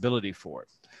responsibility for it.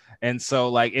 And so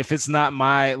like if it's not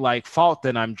my like fault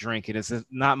that I'm drinking, it's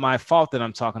not my fault that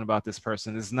I'm talking about this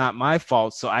person, it's not my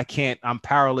fault, so I'm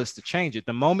powerless to change it.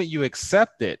 The moment you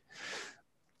accept it,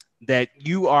 that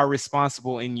you are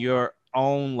responsible in your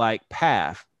own like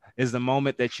path, is the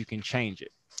moment that you can change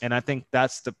it. And I think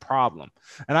that's the problem.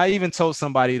 And I even told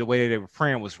somebody the way they were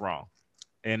praying was wrong,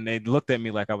 and they looked at me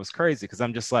like I was crazy, because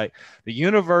I'm just like, the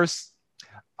universe,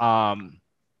 um,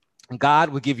 God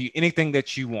will give you anything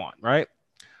that you want, right?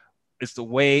 It's the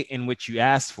way in which you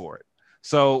ask for it.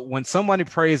 So when somebody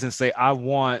prays and say, I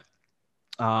want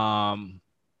 $10,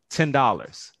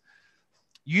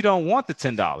 you don't want the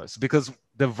 $10 because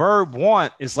the verb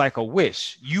want is like a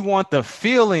wish. You want the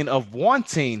feeling of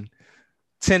wanting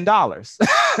 $10.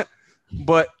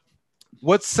 But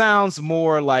what sounds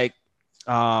more like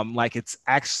it's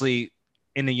actually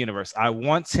in the universe? I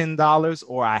want $10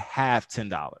 or I have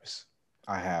 $10.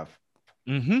 I have.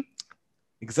 Mm-hmm.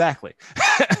 Exactly.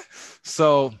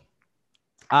 So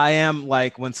I am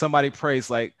like, when somebody prays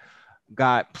like,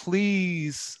 God,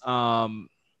 um,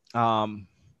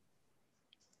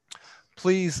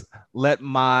 please let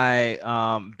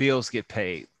my bills get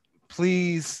paid.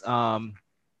 please um,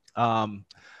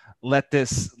 let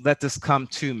this come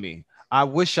to me. I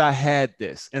wish I had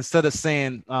this, instead of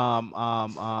saying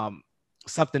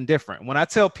something different. When I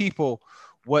tell people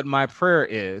what my prayer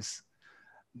is,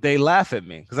 they laugh at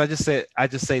me because I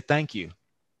just say thank you.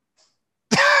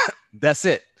 That's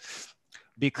it.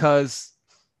 Because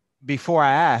before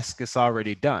I ask, it's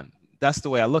already done. That's the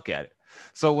way I look at it.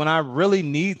 So when I really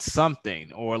need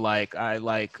something, or like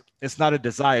it's not a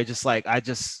desire, just like I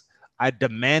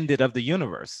demand it of the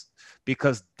universe,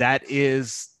 because that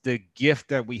is the gift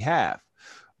that we have.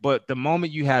 But the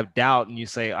moment you have doubt and you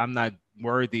say, I'm not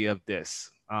worthy of this,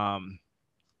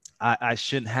 I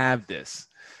shouldn't have this,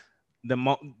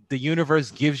 the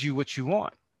universe gives you what you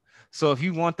want. So if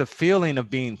you want the feeling of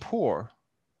being poor,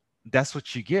 that's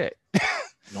what you get.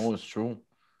 No, it's true.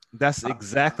 That's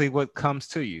exactly what comes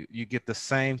to you. You get the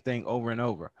same thing over and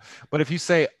over. But if you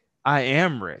say, I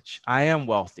am rich, I am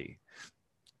wealthy,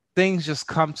 things just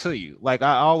come to you. Like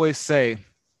I always say,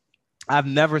 I've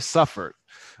never suffered.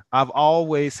 I've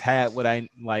always had what I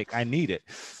needed.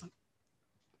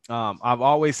 I've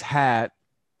always had,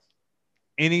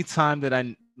 anytime that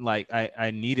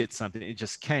I needed something, it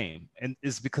just came. And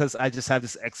it's because I just have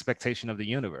this expectation of the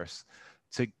universe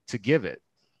to give it.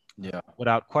 Yeah.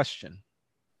 Without question.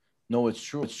 No, it's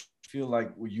true. I feel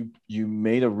like you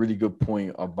made a really good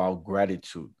point about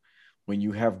gratitude. When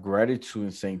you have gratitude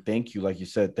and saying thank you, like you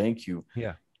said, thank you.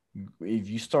 Yeah. If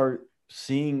you start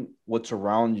seeing what's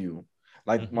around you,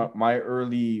 like my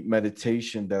early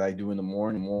meditation that I do in the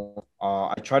morning,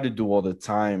 I try to do all the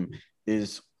time,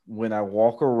 is when I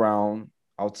walk around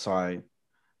outside,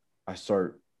 I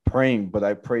start praying, but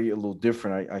I pray a little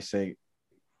different. I say,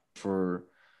 for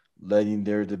letting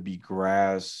there to be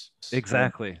grass,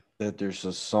 Exactly. that there's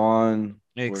a sun,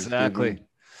 where it's Exactly.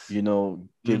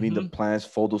 giving the plants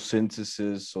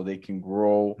photosynthesis so they can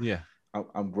grow. Yeah.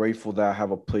 I'm grateful that I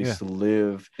have a place Yeah. to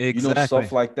live. Exactly.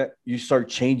 Stuff like that. You start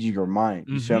changing your mind.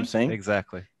 You see what I'm saying?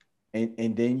 Exactly.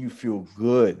 And then you feel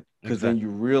good, because then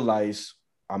Exactly. you realize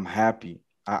I'm happy.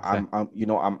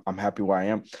 I'm happy where I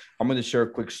am. I'm going to share a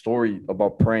quick story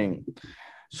about praying.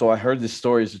 So I heard this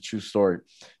story. It's a true story.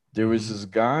 There was this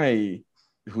guy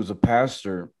who's a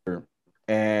pastor,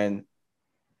 and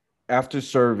after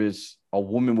service, a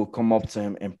woman will come up to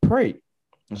him and pray.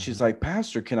 And she's like,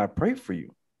 Pastor, can I pray for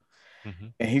you?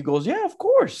 And he goes, yeah, of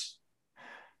course.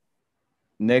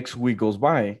 Next week goes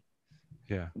by.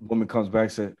 Yeah. The woman comes back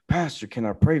and said, Pastor, can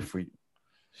I pray for you?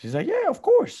 She's like, yeah, of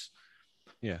course.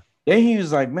 Yeah. Then he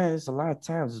was like, man, it's a lot of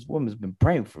times this woman's been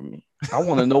praying for me. I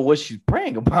want to know what she's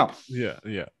praying about. Yeah.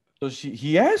 Yeah. So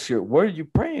he asked her, what are you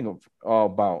praying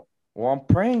about? Well, I'm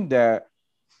praying that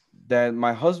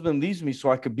my husband leaves me so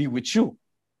I could be with you.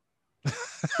 You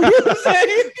know what I'm saying?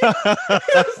 You know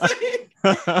what I'm saying?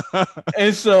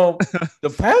 And so the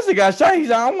pastor got shot. He's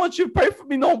like, I don't want you to pray for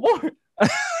me no more.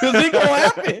 Because it gonna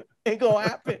happen. It gonna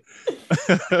happen.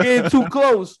 Getting too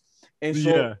close. And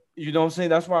so, you know what I'm saying?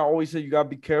 That's why I always say you gotta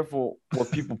be careful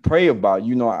what people pray about.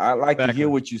 I like to hear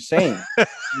what you're saying.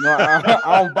 I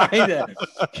don't buy that.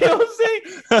 You know what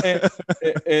I'm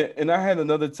saying? And I had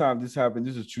another time this happened.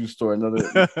 This is a true story.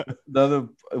 Another.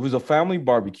 It was a family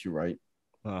barbecue, right?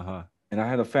 And I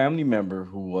had a family member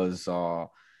who was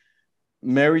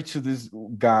married to this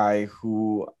guy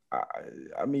who,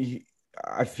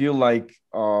 I feel like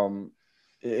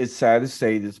it's sad to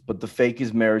say this, but the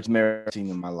fakest marriage I've seen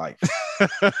in my life.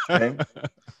 Okay?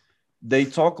 They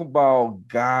talk about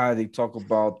God. They talk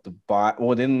about the Bible.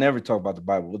 Well, they never talk about the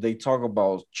Bible. They talk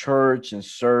about church and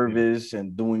service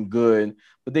and doing good,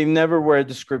 but they never read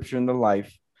the scripture in their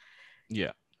life.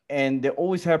 Yeah. And they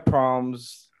always have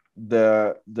problems.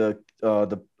 The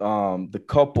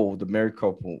couple, the married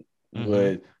couple,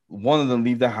 would one of them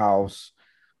leave the house,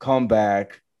 come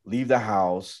back, leave the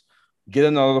house, get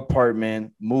another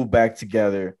apartment, move back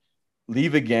together,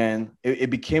 leave again. It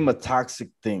became a toxic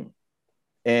thing.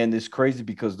 And it's crazy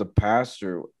because the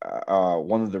pastor,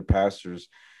 one of their pastors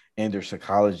and their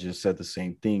psychologist said the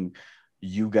same thing.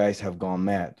 You guys have gone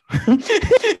mad.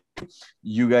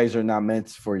 You guys are not meant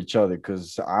for each other,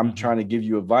 because I'm trying to give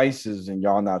you advices and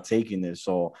y'all not taking it.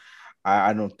 So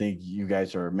I don't think you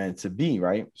guys are meant to be,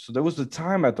 right? So there was a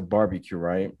time at the barbecue,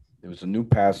 right? There was a new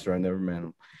pastor. I never met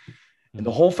him. And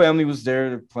the whole family was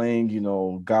there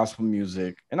playing, gospel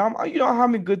music. And I'm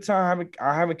having a good time.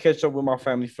 I haven't catch up with my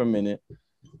family for a minute.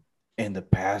 And the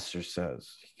pastor says,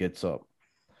 he gets up,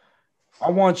 I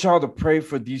want y'all to pray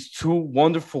for these two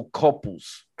wonderful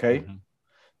couples, okay?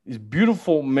 This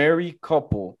beautiful married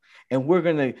couple, and we're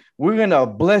gonna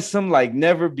bless them like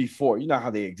never before. You know how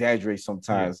they exaggerate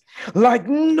sometimes, like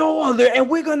no other, and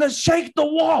we're gonna shake the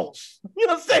walls. You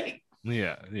know what I'm saying?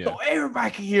 Yeah. so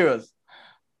everybody can hear us.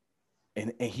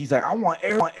 And he's like, I want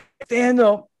everyone to stand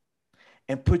up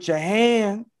and put your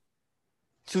hand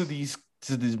to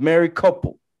this married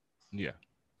couple. Yeah.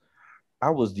 I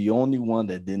was the only one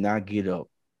that did not get up.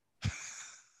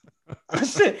 I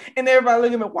said, and everybody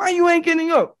looking at me, why you ain't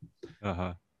getting up?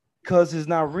 Because it's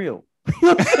not real. You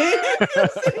know what I'm saying? You know what I'm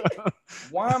saying?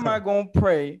 Why am I going to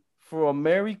pray for a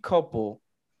married couple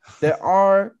that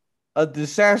are a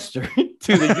disaster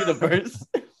to the universe?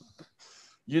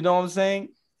 You know what I'm saying?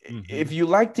 Mm-hmm. If you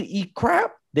like to eat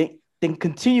crap, then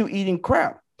continue eating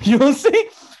crap. You know what I'm saying?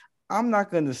 I'm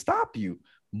not going to stop you,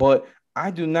 but I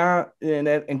do not,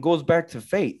 and goes back to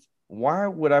faith. Why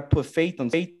would I put faith on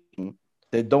faith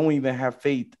that don't even have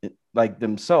faith like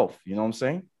themselves? You know what I'm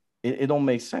saying? It don't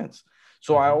make sense.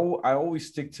 So mm-hmm. I always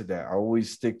stick to that. I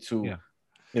always stick to,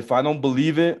 if I don't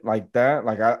believe it like that,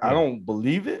 like I don't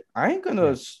believe it, I ain't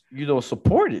gonna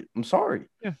support it. I'm sorry.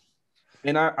 Yeah.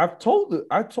 And I told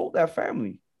that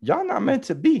family, y'all not meant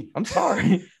to be. I'm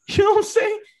sorry. You know what I'm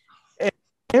saying? And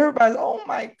everybody's, oh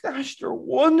my gosh, they're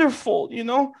wonderful. You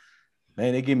know,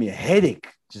 man, they give me a headache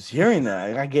just hearing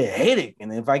that. I get a headache,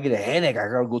 and if I get a headache, I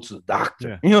gotta go to the doctor.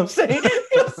 Yeah. You know what I'm saying?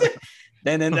 You know what I'm saying?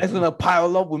 Then that's gonna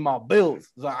pile up with my bills.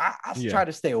 So I try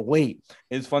to stay away.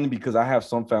 It's funny because I have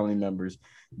some family members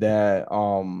that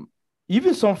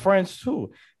even some friends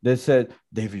too that said,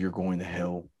 David, you're going to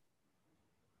hell.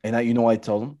 And I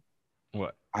tell them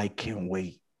what? I can't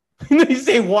wait. They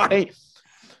say, why?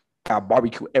 I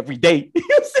barbecue every day. You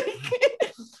know what I'm saying?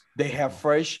 They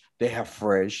have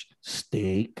fresh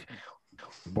steak,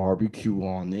 barbecue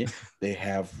on it. They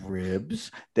have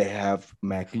ribs. They have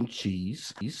mac and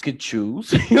cheese. You could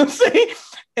choose. You know what I'm saying?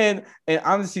 And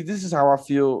honestly, this is how I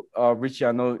feel, Richie.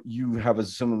 I know you have a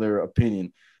similar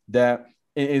opinion that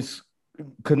it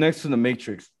connects to the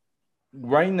Matrix.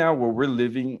 Right now, where we're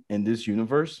living in this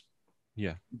universe,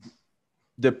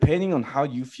 depending on how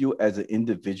you feel as an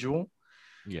individual,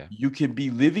 you can be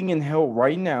living in hell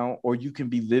right now, or you can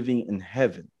be living in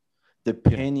heaven,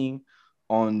 depending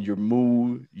on your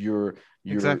mood, your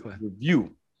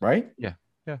view, right? Yeah.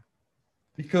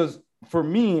 Because for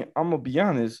me, I'm gonna be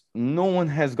honest, no one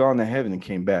has gone to heaven and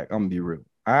came back. I'm gonna be real.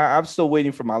 I'm still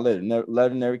waiting for my letter.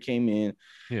 Letter never came in.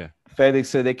 Yeah. FedEx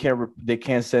said they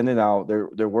can't send it out.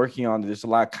 They're working on it. There's a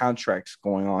lot of contracts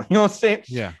going on. You know what I'm saying?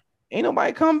 Yeah. Ain't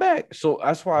nobody come back. So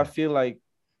that's why I feel like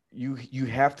you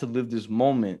have to live this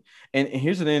moment. And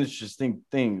here's an interesting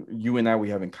thing you and we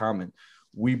have in common.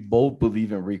 We both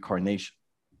believe in reincarnation.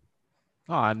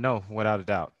 Oh, I know, without a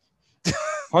doubt.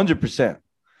 100%.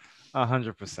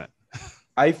 100%.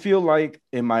 I feel like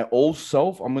in my old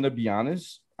self, I'm gonna be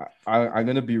honest. I'm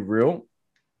gonna be real.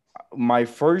 My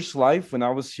first life when I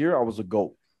was here, I was a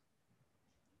goat.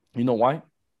 You know why?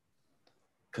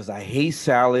 Because I hate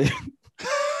salad.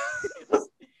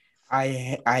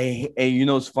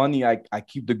 It's funny. I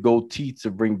keep the goatee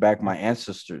to bring back my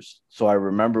ancestors, so I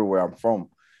remember where I'm from.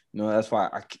 That's why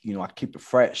I keep it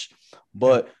fresh.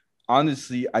 But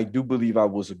honestly, I do believe I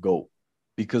was a goat,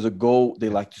 because a goat, they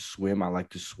like to swim. I like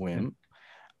to swim.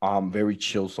 I'm very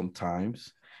chill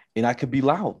sometimes, and I could be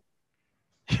loud.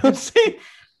 You know what I'm saying?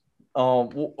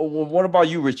 What about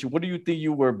you, Richie? What do you think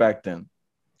you were back then?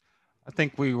 I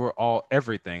think we were all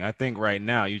everything. I think right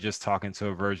now you're just talking to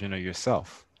a version of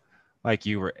yourself. Like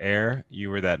you were air, you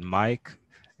were that mic.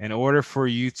 In order for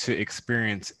you to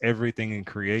experience everything in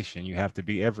creation, you have to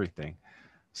be everything.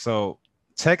 So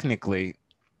technically,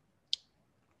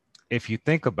 if you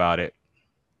think about it,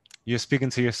 you're speaking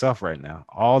to yourself right now.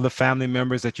 All the family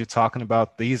members that you're talking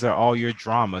about, these are all your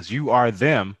dramas. You are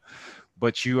them,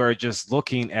 but you are just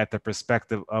looking at the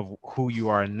perspective of who you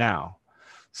are now.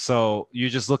 So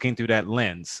you're just looking through that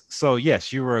lens. So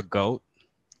yes, you were a goat.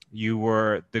 You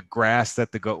were the grass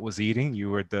that the goat was eating. You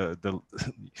were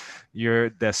you're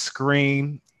the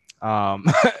screen.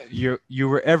 You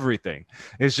were everything.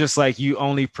 It's just like you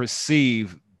only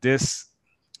perceive this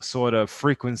sort of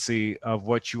frequency of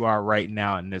what you are right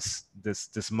now in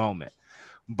this moment.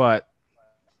 But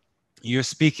you're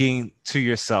speaking to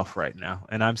yourself right now,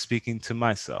 and I'm speaking to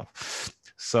myself.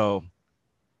 So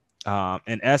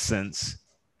in essence,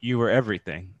 you were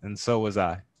everything, and so was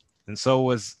I. And so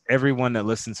was everyone that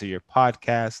listened to your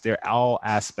podcast. They're all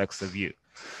aspects of you.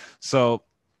 So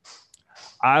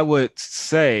I would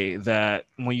say that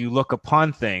when you look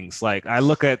upon things, like I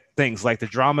look at things like the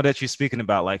drama that you're speaking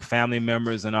about, like family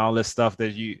members and all this stuff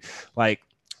that you like,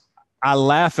 I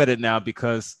laugh at it now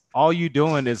because all you're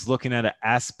doing is looking at an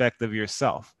aspect of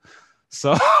yourself.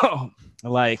 So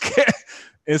like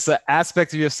it's an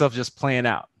aspect of yourself just playing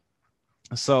out.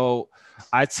 So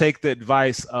I take the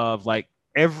advice of like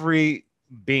every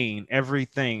being,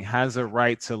 everything has a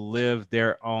right to live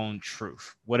their own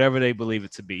truth, whatever they believe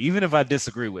it to be, even if I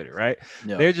disagree with it, right?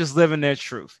 Yeah. They're just living their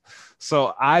truth.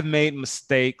 So I've made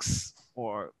mistakes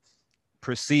or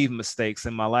perceived mistakes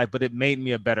in my life, but it made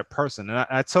me a better person. And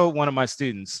I told one of my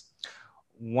students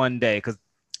one day, because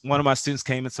one of my students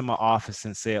came into my office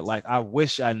and said, like, I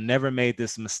wish I never made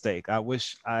this mistake. I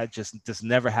wish I just this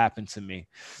never happened to me.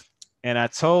 And I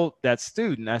told that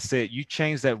student, I said, you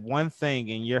change that one thing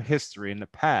in your history in the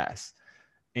past,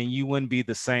 and you wouldn't be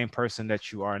the same person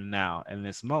that you are now in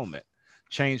this moment.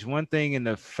 Change one thing in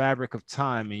the fabric of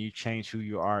time, and you change who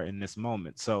you are in this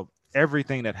moment. So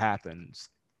everything that happens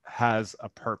has a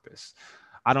purpose.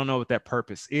 I don't know what that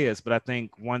purpose is, but I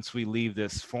think once we leave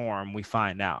this form, we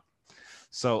find out.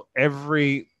 So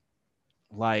every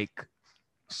like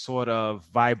sort of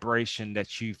vibration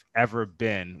that you've ever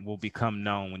been will become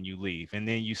known when you leave. And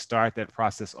then you start that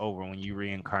process over when you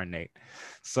reincarnate.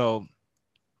 So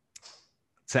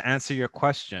to answer your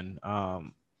question,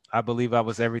 I believe I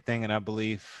was everything, and I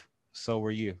believe so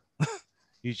were you.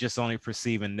 You just only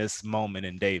perceive in this moment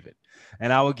in David.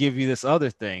 And I will give you this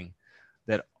other thing,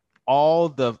 that all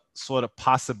the sort of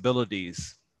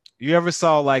possibilities. You ever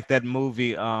saw like that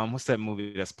movie? What's that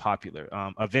movie that's popular?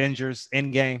 Avengers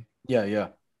Endgame. Yeah, yeah.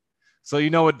 So you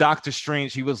know, with Doctor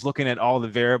Strange, he was looking at all the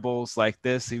variables like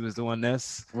this. He was doing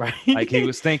this, Right. like he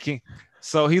was thinking.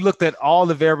 So he looked at all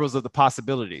the variables of the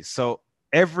possibilities. So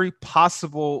every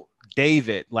possible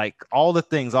David, like all the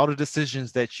things, all the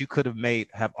decisions that you could have made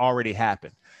have already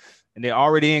happened, and they're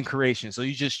already in creation. So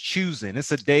you just choosing.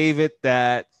 It's a David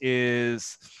that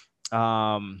is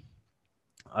um,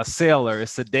 a sailor.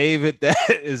 It's a David that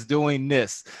is doing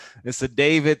this. It's a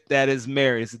David that is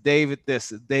married. It's a David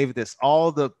this, it's David this.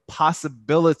 All the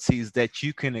possibilities that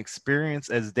you can experience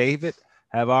as David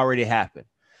have already happened.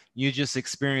 You're just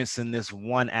experiencing this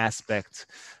one aspect,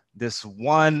 this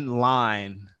one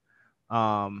line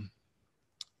um,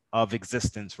 of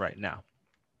existence right now.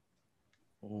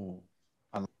 Oh,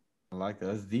 I like that.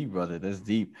 That's deep, brother. That's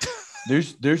deep.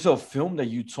 There's a film that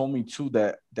you told me too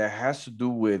that has to do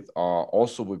with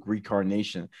also with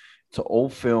reincarnation. It's an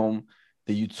old film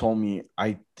that you told me.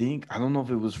 I think I don't know if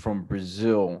it was from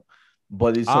Brazil,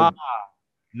 but it's a Ah,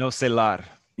 no celular.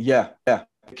 yeah, yeah.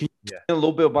 Can you Yeah. tell me a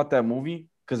little bit about that movie?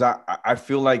 Because I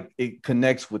feel like it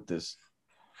connects with this.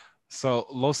 So,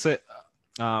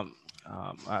 um,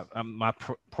 my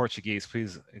Portuguese,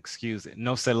 please excuse it.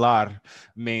 No celular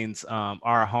means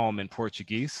our home in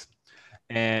Portuguese.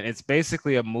 And it's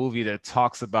basically a movie that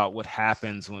talks about what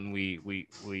happens when we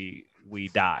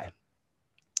die.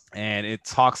 And it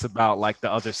talks about like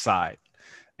the other side.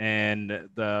 And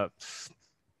the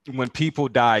when people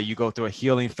die, you go through a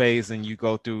healing phase, and you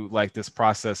go through like this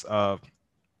process of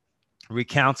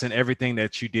recounting everything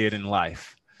that you did in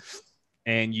life,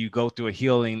 and you go through a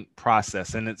healing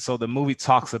process. And so the movie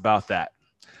talks about that.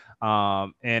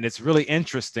 And it's really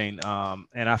interesting.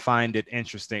 And I find it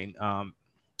interesting.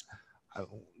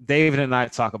 David and I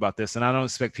talk about this, and I don't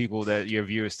expect people that your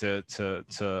viewers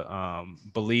to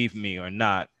believe me or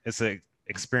not. It's an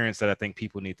experience that I think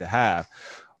people need to have.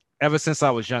 Ever since I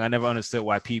was young, I never understood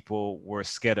why people were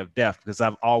scared of death, because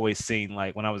I've always seen,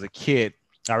 like when I was a kid,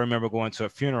 I remember going to a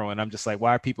funeral and I'm just like,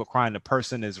 why are people crying? The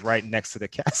person is right next to the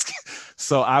casket.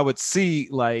 So I would see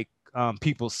like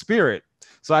people's spirit.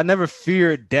 So I never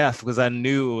feared death because I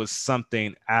knew it was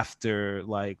something after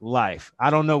like life. I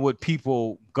don't know what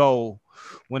people go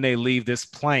when they leave this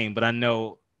plane, but I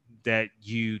know that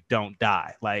you don't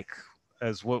die. Like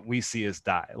as what we see as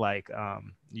die. Like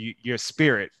your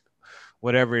spirit,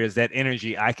 whatever it is, that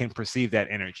energy, I can perceive that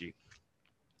energy.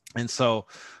 And so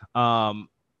um,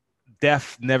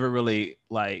 death never really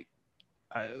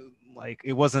I, like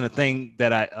it wasn't a thing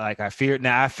that I feared.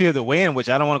 Now I fear the way in which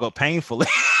I don't want to go painfully.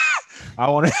 I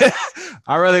want to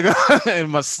I rather go in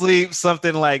my sleep,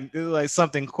 something like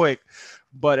something quick.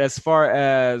 But as far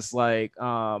as like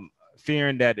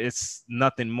fearing that it's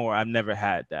nothing more, I've never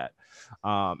had that.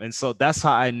 And so that's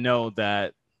how I know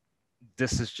that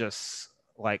this is just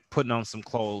like putting on some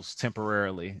clothes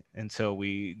temporarily until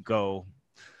we go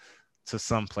to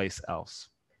someplace else.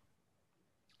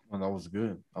 Oh, that was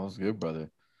good. That was good, brother.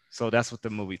 So that's what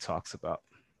the movie talks about.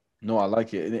 No, I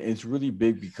like it. It's really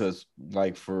big because,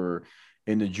 like, for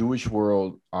in the Jewish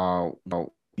world,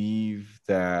 believe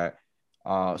that.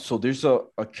 So there's a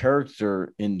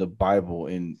character in the Bible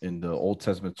in the Old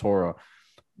Testament Torah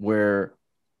where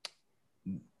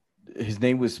his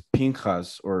name was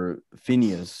Pinchas or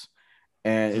Phineas,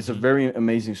 and it's a Mm-hmm. very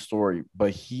amazing story.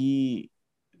 But he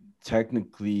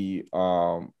technically,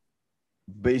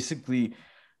 basically,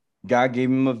 God gave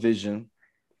him a vision,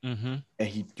 Mm-hmm. and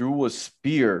he threw a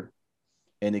spear.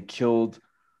 and it killed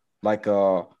like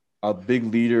a big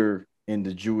leader in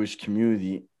the Jewish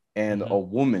community and a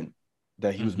woman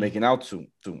that he was making out to.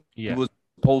 He Yeah. was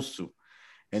supposed to,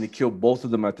 and it killed both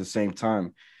of them at the same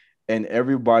time. And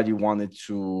everybody wanted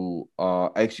to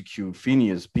execute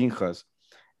Phineas, Pinchas,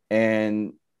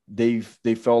 and they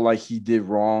felt like he did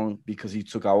wrong because he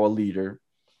took our leader,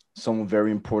 someone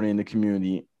very important in the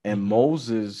community. And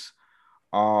Moses,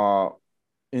 uh,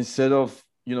 instead of,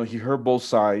 he heard both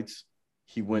sides,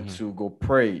 he went to go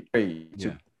pray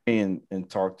to pray and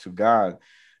talk to God.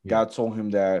 Yeah. God told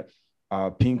him that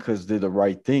Pinchas did the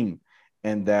right thing,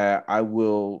 and that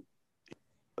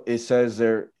it says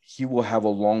there, he will have a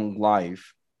long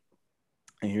life.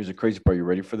 And here's the crazy part. You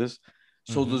ready for this?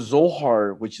 So the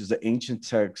Zohar, which is the ancient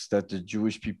text that the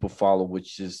Jewish people follow,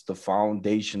 which is the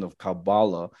foundation of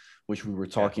Kabbalah, which we were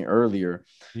talking earlier,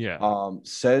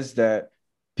 says that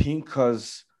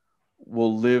Pinchas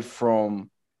will live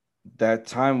from that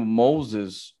time of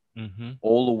Moses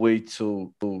all the way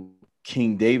to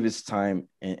King David's time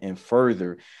and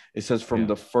further. It says from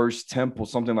the first temple,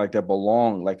 something like that,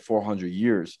 belonged like 400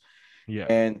 years. Yeah.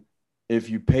 And if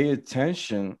you pay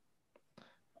attention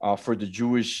for the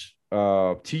Jewish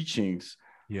teachings,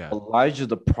 Elijah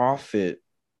the prophet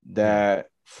that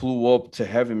flew up to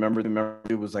heaven, remember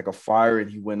it was like a fire and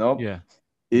he went up,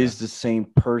 is the same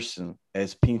person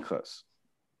as Pinchas.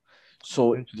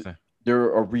 So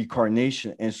they're a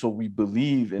reincarnation. And so we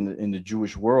believe in the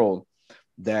Jewish world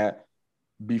that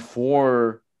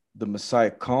before the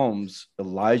Messiah comes,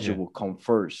 Elijah will come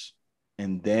first,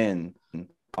 and then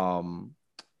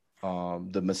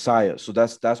the Messiah. So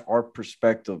that's our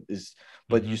perspective.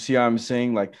 But you see how I'm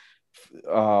saying, like,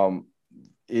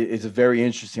 it's a very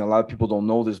interesting. A lot of people don't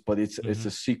know this, but it's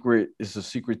a secret. It's a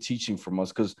secret teaching from us,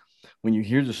 because when you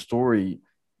hear the story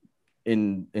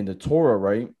in the Torah,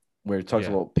 right, where it talks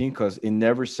about Pinchas, it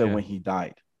never said when he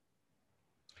died.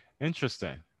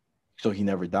 Interesting. So he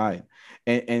never died,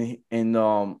 and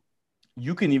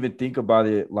you can even think about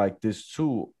it like this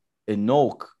too.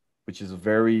 Enoch, which is a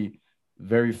very,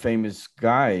 very famous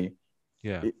guy,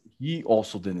 he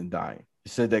also didn't die. He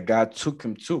said that God took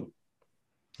him too.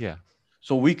 Yeah.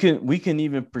 So we can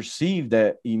even perceive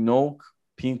that Enoch,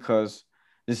 Pinchas,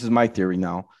 this is my theory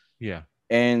now,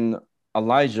 and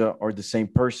Elijah are the same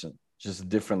person, just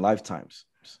different lifetimes.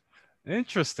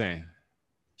 Interesting.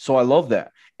 So I love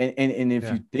that. And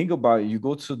if you think about it, you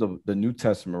go to the New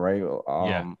Testament, right?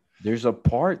 There's a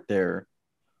part there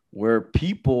where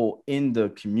people in the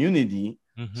community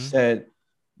said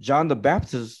John the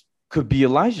Baptist could be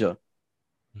Elijah.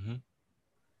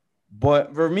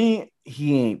 But for me,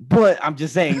 he ain't. But I'm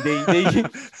just saying they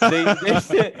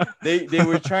said they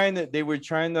were trying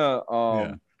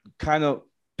to kind of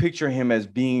picture him as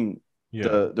being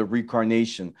the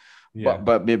reincarnation.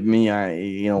 But me,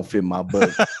 he don't fit my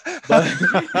book. But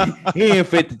he didn't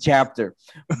fit the chapter.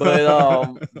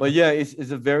 But yeah,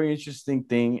 it's a very interesting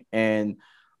thing. And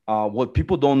what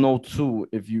people don't know too,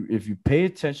 if you pay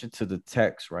attention to the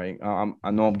text, right?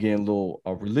 I know I'm getting a little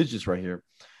religious right here.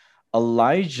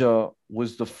 Elijah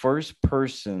was the first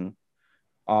person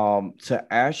to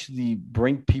actually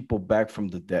bring people back from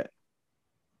the dead.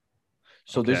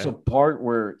 So there's a part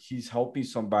where he's helping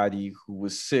somebody who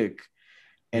was sick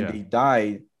and they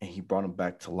died, and he brought them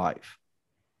back to life.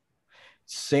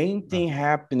 Same thing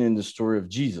happened in the story of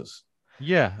Jesus.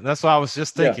 Yeah, that's what I was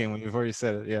just thinking before you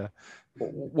said it. Yeah.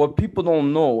 What people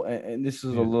don't know, and this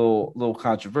is a little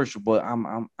controversial, but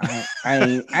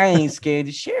I ain't scared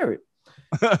to share it.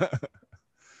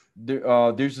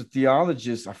 There's a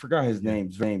theologist, I forgot his name,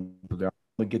 but I'm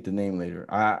gonna get the name later.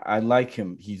 I like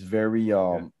him. He's very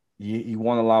he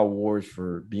won a lot of awards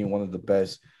for being one of the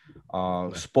best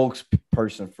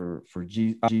spokesperson for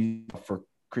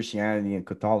Christianity and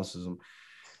Catholicism.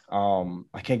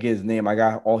 I can't get his name. I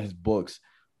got all his books,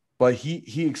 but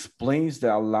he explains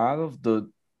that a lot of the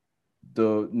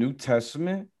New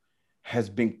Testament has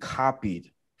been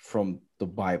copied from the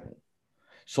Bible.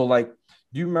 So, like,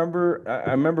 do you remember?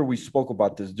 I remember we spoke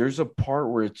about this. There's a part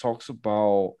where it talks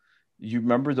about. You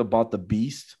remembered about the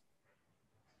beast,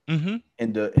 and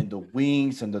the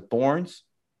wings and the thorns.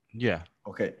 Yeah.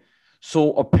 Okay.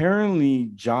 So apparently,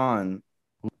 John,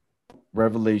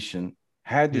 Revelation,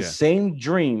 had the same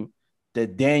dream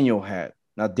that Daniel had.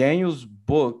 Now, Daniel's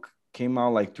book came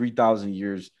out like 3,000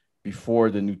 years before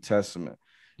the New Testament.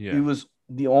 It was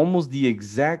almost the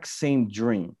exact same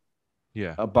dream.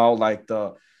 About like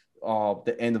the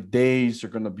end of days, there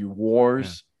are gonna be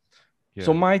wars.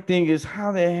 So my thing is,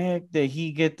 how the heck did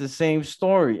he get the same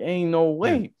story? Ain't no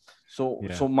way.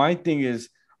 So my thing is,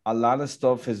 a lot of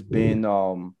stuff has been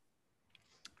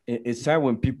it's sad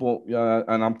when people,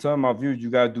 and I'm telling my viewers, you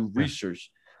gotta do Yeah.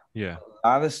 research. Yeah. A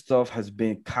lot of stuff has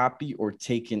been copied or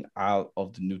taken out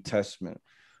of the New Testament.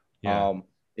 Yeah.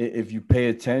 If you pay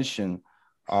attention,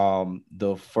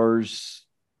 the first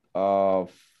uh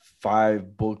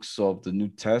five books of the New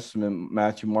Testament,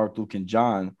 Matthew, Mark, Luke, and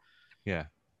John, Yeah.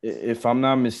 if I'm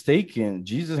not mistaken,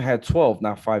 Jesus had 12,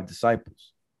 not five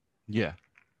disciples. Yeah.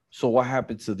 So what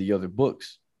happened to the other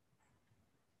books?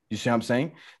 You see what I'm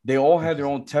saying? They all had their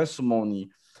own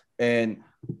testimony. And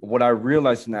what I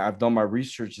realized, and I've done my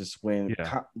research, is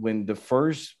Yeah. when the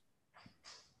first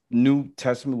New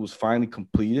Testament was finally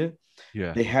completed,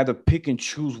 Yeah. they had to pick and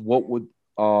choose what would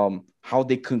how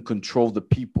they could control the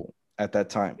people at that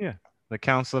time, Yeah. The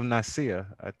Council of Nicaea,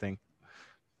 I think.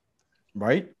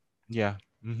 right? Yeah.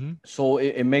 Mm-hmm. So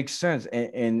it makes sense.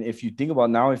 And if you think about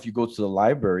now, if you go to the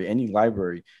library, any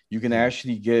library, you can Yeah.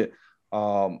 actually get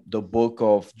the book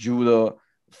of Judah,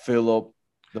 Philip,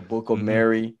 the book of Mm-hmm.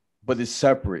 Mary, but it's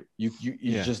separate. You it's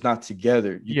Yeah. just not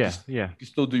together. Yeah. Yeah. You can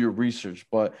still do your research.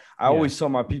 But I Yeah. always tell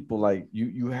my people, like,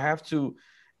 you have to,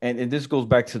 and this goes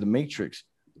back to the Matrix.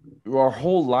 Our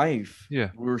whole life Yeah.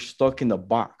 we're stuck in the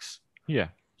box. Yeah.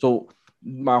 So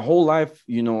my whole life,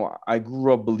 I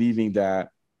grew up believing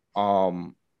that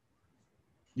um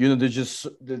there's just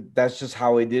that's just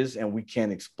how it is, and we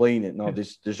can't explain it. No, Yeah.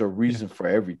 there's a Yeah. reason for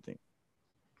everything.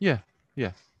 Yeah.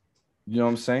 Yeah. You know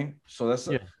what I'm saying? So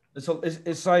Yeah.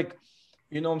 it's like,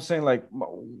 what I'm saying, like,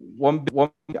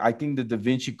 one I think the Da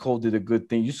Vinci Code did a good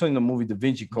thing. You saw in the movie Da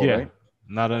Vinci Code, Yeah. right?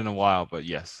 Not in a while, but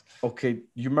yes. Okay,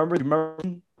 you remember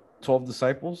 12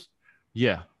 disciples,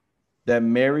 Yeah. that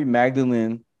Mary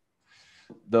Magdalene,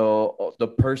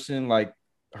 the person, like,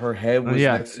 her head was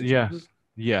Yeah. next to Yeah. Jesus.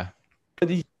 Yeah.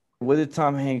 What did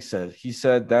Tom Hanks said? He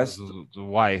said that's The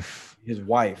wife. his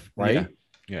wife, Yeah. right?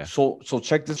 Yeah. So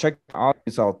check the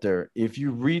audience out there. If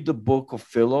you read the book of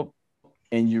Philip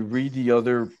and you read the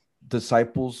other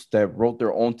disciples that wrote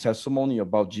their own testimony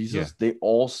about Yeah. Jesus, they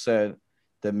all said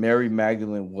that Mary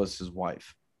Magdalene was his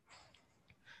wife.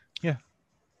 Yeah.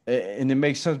 And it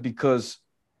makes sense because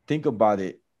think about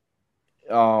it.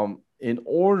 In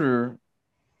order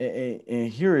and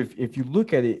here, if you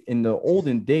look at it in the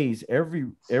olden days,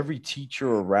 every teacher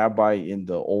or rabbi in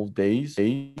the old days,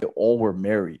 they all were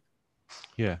married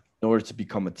Yeah. in order to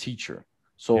become a teacher.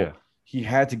 Yeah. So he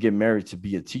had to get married to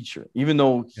be a teacher, even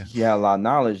though Yeah. he had a lot of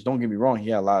knowledge. Don't get me wrong, he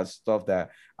had a lot of stuff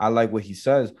that I like what he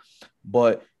says,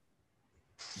 but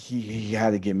he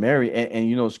had to get married.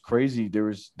 And it's crazy.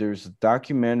 There's a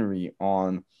documentary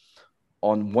on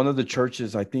one of the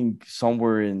churches, I think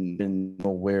somewhere in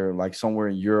nowhere, like somewhere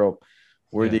in Europe,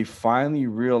 where Yeah. they finally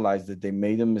realized that they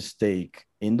made a mistake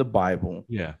in the Bible,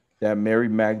 Yeah. that Mary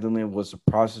Magdalene was a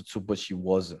prostitute, but she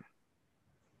wasn't.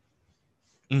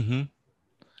 Mm-hmm.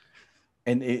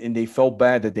 And they felt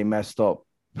bad that they messed up.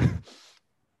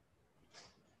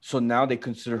 So now they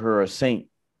consider her a saint.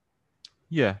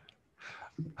 Yeah.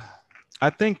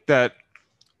 I think that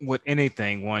with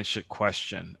anything, one should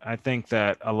question. I think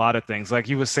that a lot of things, like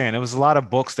you were saying, there was a lot of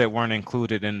books that weren't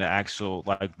included in the actual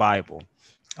like Bible,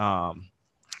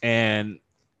 and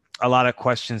a lot of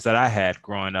questions that I had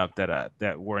growing up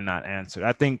that were not answered.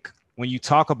 I think when you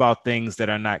talk about things that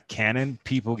are not canon,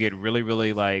 people get really,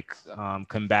 really like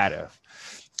combative,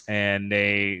 and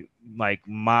they like,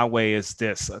 my way is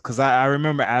this. Because I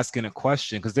remember asking a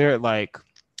question, because they're like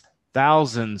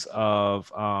thousands of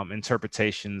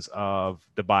interpretations of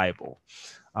the Bible.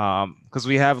 Because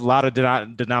we have a lot of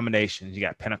denominations. You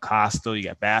got Pentecostal, you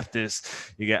got Baptist,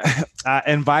 you got. I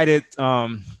invited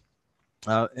to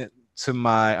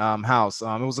my house. It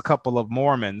was a couple of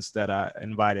Mormons that I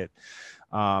invited,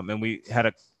 and we had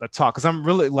a talk. Because I'm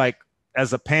really like,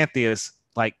 as a pantheist,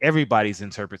 like everybody's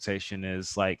interpretation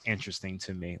is like interesting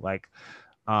to me. Like,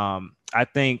 I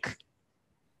think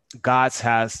God's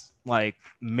has like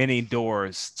many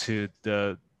doors to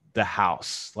the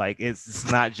house. Like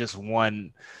it's not just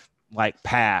one like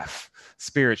path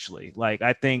spiritually. Like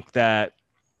I think that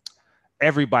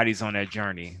everybody's on that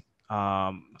journey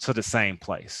to the same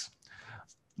place.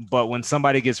 But when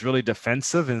somebody gets really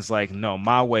defensive and is like, no,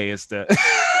 my way is the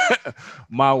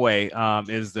my way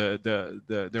is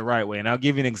the right way. And I'll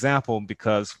give you an example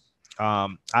because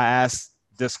I asked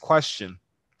this question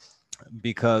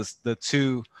because the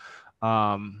two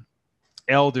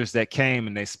elders that came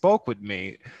and they spoke with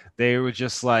me, they were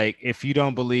just like, if you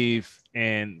don't believe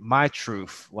in my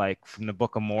truth, like from the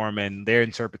Book of Mormon, their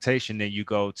interpretation, then you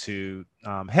go to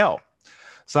hell.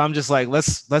 So I'm just like,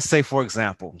 let's say, for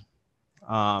example,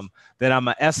 that I'm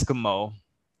an Eskimo.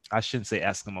 I shouldn't say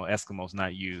Eskimo. Eskimo's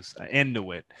not used.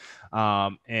 Inuit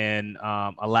in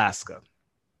Alaska.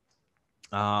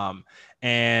 um,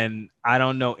 and I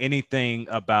don't know anything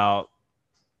about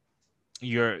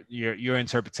your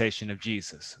interpretation of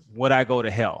Jesus. Would I go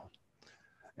to hell?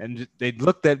 And they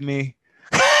looked at me,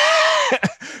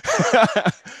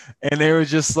 and they were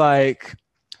just like,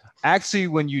 actually,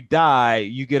 when you die,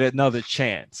 you get another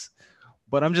chance.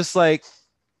 But I'm just like,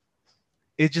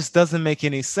 it just doesn't make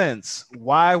any sense.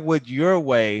 Why would your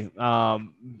way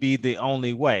be the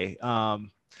only way?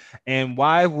 And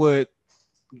why would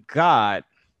God,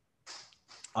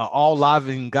 all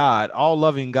loving God,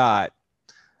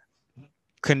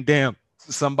 condemn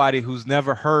somebody who's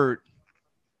never heard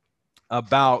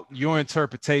about your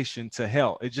interpretation to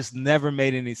hell? It just never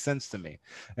made any sense to me.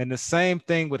 And the same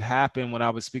thing would happen when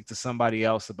I would speak to somebody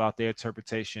else about their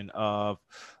interpretation of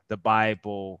the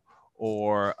Bible,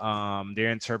 or their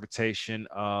interpretation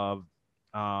of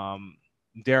um,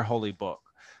 their holy book.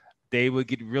 They would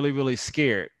get really, really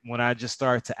scared when I just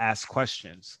started to ask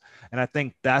questions. And I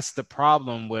think that's the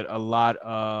problem with a lot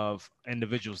of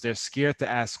individuals. They're scared to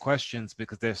ask questions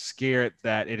because they're scared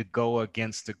that it'd go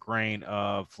against the grain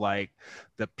of like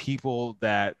the people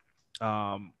that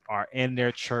are in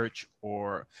their church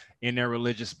or in their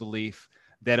religious belief,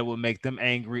 that it would make them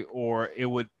angry, or it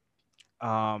would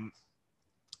um,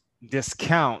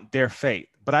 discount their faith.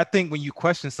 But I think when you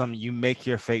question something, you make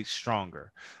your faith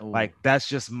stronger. Oh, Like that's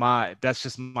just my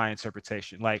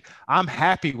interpretation. Like I'm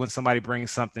happy when somebody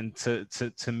brings something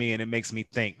to me and it makes me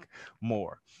think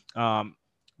more. Um,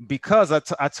 because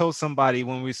I told somebody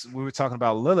when we were talking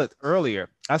about Lilith earlier,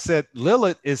 I said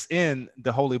Lilith is in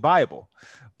the Holy Bible,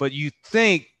 but you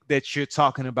think that you're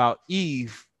talking about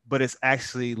Eve, but it's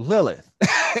actually Lilith.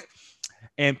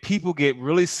 And people get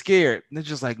really scared. They're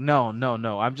just like, no, no,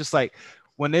 no. I'm just like,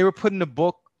 when they were putting the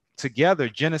book together,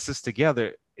 Genesis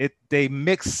together, they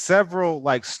mixed several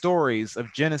like stories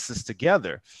of Genesis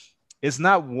together. It's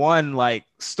not one like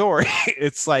story.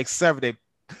 It's like several. They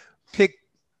pick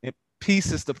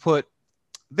pieces to put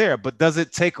there, but does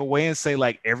it take away and say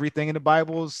like everything in the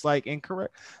Bible is like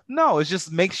incorrect? No, it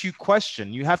just makes you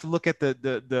question. You have to look at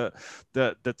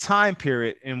the time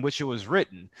period in which it was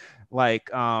written. Like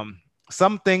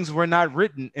some things were not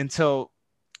written until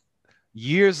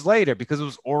years later because it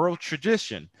was oral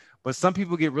tradition. But some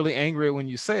people get really angry when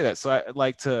you say that. So I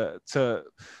like to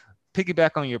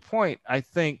piggyback on your point. I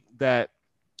think that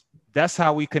that's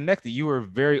how we connected. You were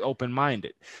very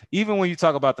open-minded. Even when you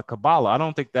talk about the Kabbalah, I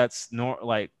don't think that's nor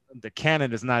like the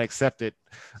canon is not accepted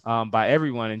by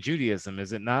everyone in Judaism,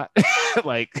 is it not?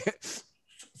 Like,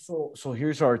 so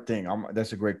here's our thing.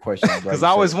 That's a great question. I'm glad because you I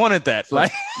said always it. wanted that. So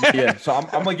Like, yeah, so I'm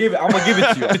gonna give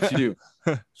it to you.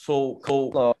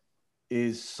 So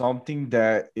is something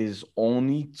that is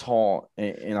only taught,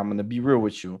 and I'm gonna be real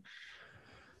with you.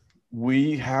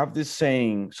 We have this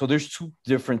saying. So there's two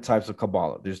different types of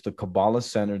Kabbalah. There's the Kabbalah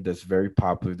Center that's very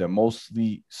popular, that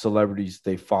mostly celebrities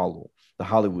they follow, the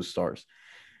Hollywood stars.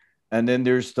 And then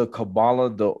there's the Kabbalah,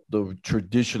 the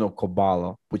traditional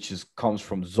Kabbalah, which is comes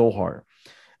from Zohar.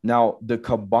 Now, the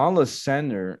Kabbalah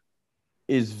Center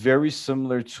is very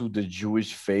similar to the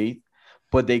Jewish faith,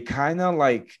 but they kind of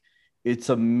like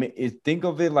think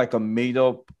of it like a made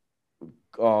up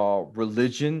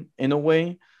religion in a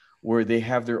way, where they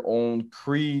have their own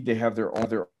creed, they have their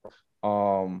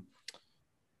um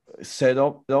set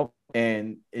up,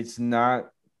 and it's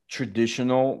not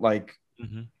traditional. Like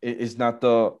mhm. it's not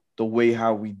the way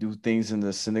how we do things in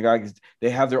the synagogue. They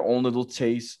have their own little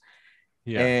taste,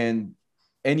 Yeah, and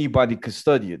anybody could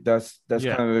study it. That's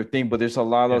yeah, kind of their thing. But there's a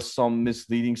lot yeah, of some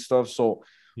misleading stuff. So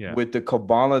yeah, with the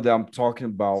Kabbalah that I'm talking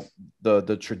about,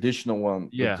 the traditional one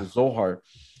with yeah, the Zohar,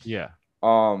 yeah.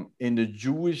 in the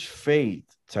Jewish faith,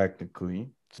 technically,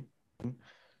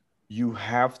 you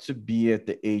have to be at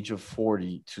the age of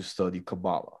 40 to study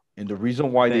Kabbalah. And the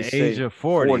reason why they The age say of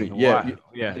 40. 40, yeah, Why?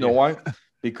 Yeah, you know yeah, why?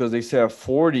 Because they say at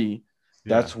 40, yeah.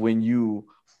 that's when you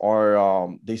are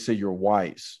they say you're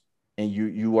wise, and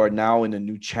you are now in a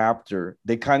new chapter.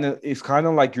 It's kind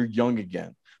of like you're young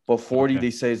again. But 40, Okay.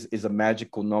 they say, is a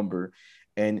magical number,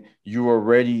 and you are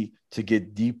ready to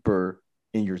get deeper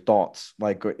in your thoughts,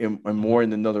 like and Mhm. more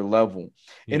in another level.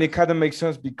 And Yeah. it kind of makes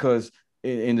sense because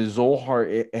in the Zohar,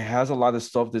 it has a lot of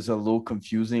stuff that's a little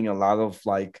confusing, a lot of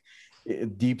like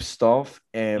deep stuff,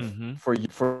 and Hmm. for you,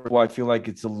 I feel like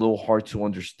it's a little hard to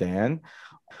understand.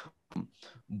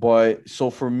 But so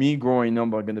for me growing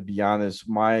up, I'm gonna be honest,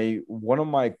 my one of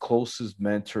my closest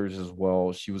mentors as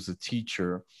well, she was a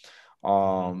teacher.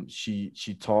 Hmm. She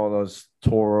taught us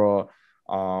Torah.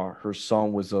 Her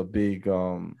son was a big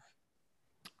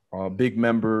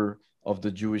member of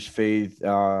the Jewish faith.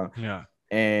 Yeah.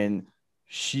 And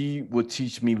she would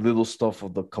teach me little stuff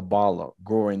of the Kabbalah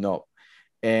growing up.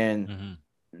 And Hmm.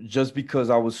 just because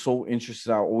I was so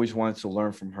interested, I always wanted to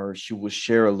learn from her. She would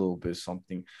share a little bit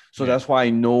something. So Yeah. that's why I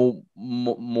know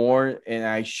more, and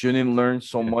I shouldn't learn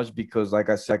so Yeah. much because, like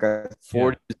I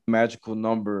 40 Yeah. is a magical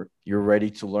number. You're ready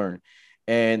to learn.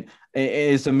 And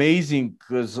it's amazing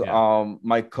because Yeah.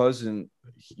 my cousin,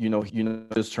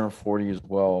 just turned 40 as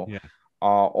well. Yeah.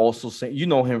 Also saying, you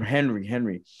know him, Henry.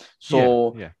 Yeah.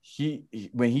 So Yeah.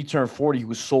 when he turned 40, he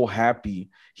was so happy.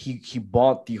 He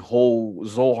bought the whole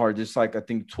Zohar, just like I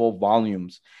think 12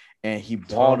 volumes, and he bought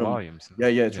 12 them. volumes. Yeah,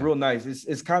 yeah, it's Yeah. real nice.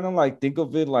 It's kind of like, think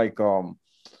of it like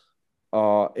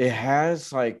it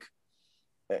has like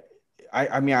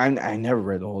I mean I never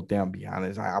read the whole thing, I'll be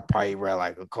honest. I probably read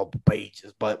like a couple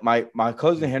pages, but my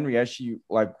cousin Yeah. Henry actually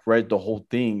like read the whole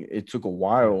thing. It took a Yeah.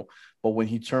 while, but when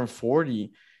he turned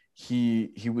 40,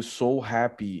 he was so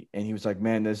happy, and he was like,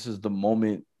 man, this is the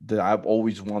moment that I've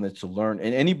always wanted to learn.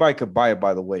 And anybody could buy it,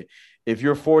 by the way. If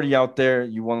you're 40 out there,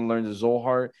 you want to learn the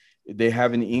Zohar, they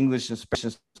have in English and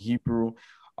Spanish, Hebrew.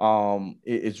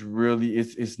 It's really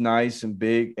it's nice and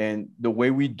big, and the way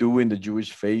we do in the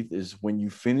Jewish faith is when you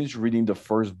finish reading the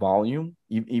first volume,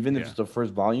 even if Yeah. it's the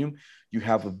first volume, you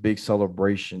have a big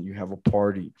celebration, you have a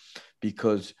party,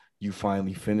 because you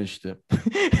finally finished it.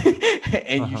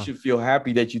 And you Uh-huh. should feel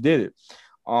happy that you did it.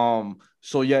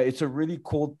 So yeah, it's a really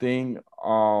cool thing.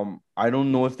 I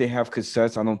don't know if they have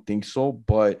cassettes, I don't think so,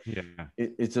 but Yeah.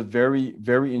 it's a very,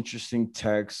 very interesting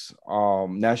text.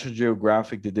 National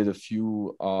Geographic, they did a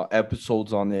few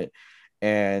episodes on it,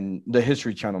 and the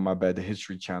History Channel, my bad, the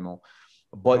History Channel.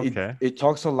 But Okay. it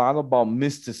talks a lot about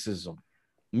mysticism,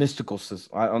 mystical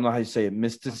system. I don't know how you say it,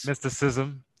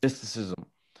 Mysticism. mysticism.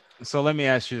 So let me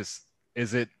ask you this.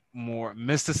 Is it more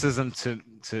mysticism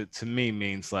to me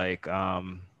means like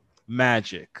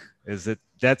magic? Is it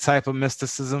that type of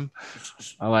mysticism?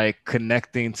 Like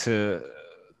connecting to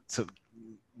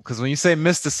because when you say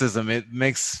mysticism, it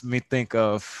makes me think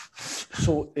of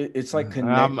So it's like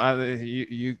connect.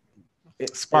 you It,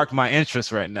 it, sparked my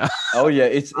interest right now. oh yeah,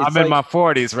 it's I'm in like, my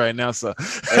 40s right now, so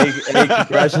hey,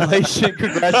 congratulations,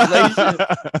 congratulations,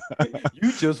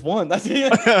 you just won. That's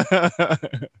it.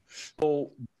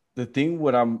 So the thing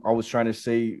what I was trying to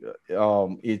say,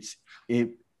 it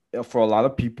for a lot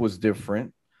of people is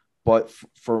different, but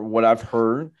for what I've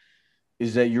heard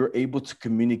is that you're able to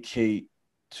communicate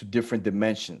to different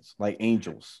dimensions, like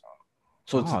angels.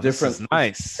 So it's a Oh, this different. is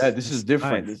nice. Yeah, this is It's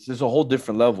different. nice. This is a whole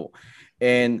different level,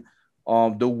 and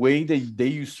the way that they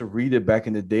used to read it back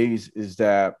in the days is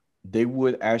that they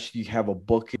would actually have a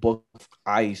bucket of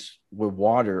ice with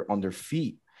water on their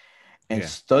feet and Yeah.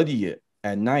 study it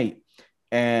at night,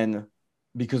 and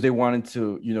because they wanted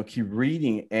to keep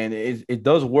reading, and it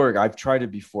does work. I've tried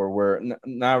it before where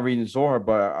not reading Zohar,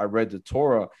 but I read the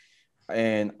Torah,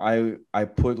 and I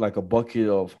put like a bucket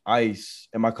of ice,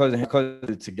 and my cousin did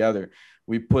it together.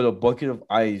 We put a bucket of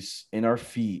ice in our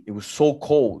feet. It was so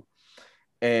cold,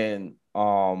 and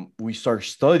we started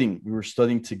studying. We were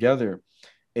studying together,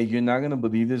 and you're not gonna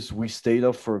believe this. We stayed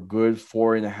up for a good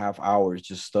 4.5 hours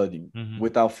just studying Mm-hmm.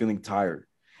 without feeling tired.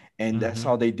 And that's Mm-hmm.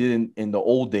 how they did in the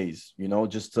old days,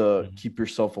 just to Mm-hmm. keep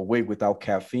yourself awake without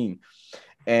caffeine.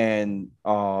 And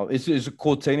it's a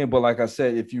cool technique, but like I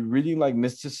said, if you really like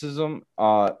mysticism,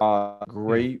 Yeah.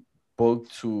 great book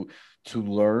to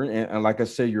learn. And like I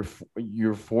said,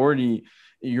 you're 40,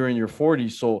 you're in your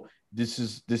 40s, so this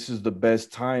is the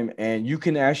best time. And you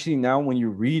can actually now, when you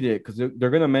read it, because they're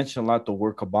gonna mention a lot the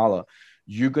word Kabbalah,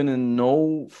 you're gonna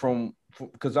know from,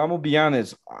 because I'm gonna be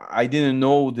honest, I didn't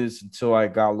know this until I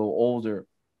got a little older.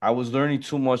 I was learning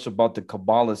too much about the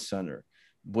Kabbalah Center,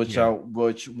 Yeah.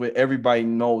 which what everybody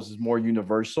knows is more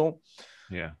universal.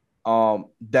 Yeah.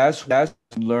 That's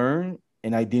learn,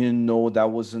 and I didn't know that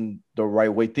wasn't the right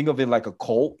way. Think of it like a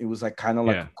cult. It was like kind of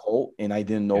like Yeah. a cult, and I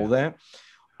didn't know Yeah. that.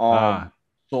 Ah.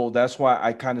 So that's why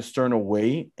I kind of stern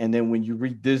away. And then when you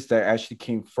read this, that actually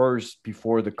came first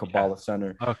before the Yeah. Kabbalah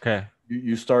Center, Okay.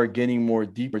 you start getting more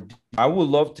deeper. I would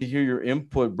love to hear your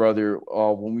input, brother.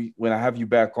 When I have you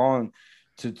back on,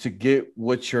 to get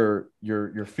what your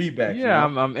feedback. Yeah,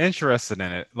 I'm interested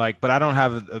in it. Like, but I don't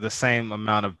have the same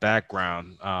amount of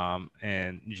background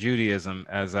in Judaism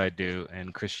as I do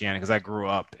in Christianity because I grew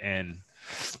up in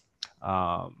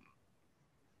um,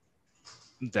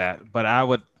 that. But I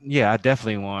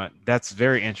definitely want. That's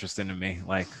very interesting to me.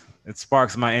 Like, it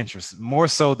sparks my interest more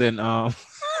so than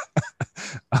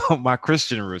my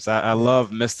Christian roots. I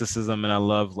love mysticism and I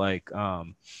love like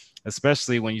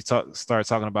especially when you start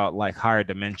talking about like higher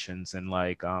dimensions and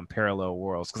like parallel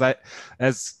worlds. Because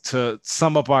as to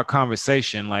sum up our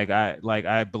conversation,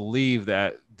 I believe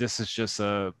that this is just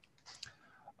uh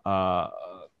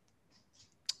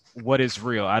what is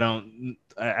real.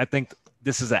 I think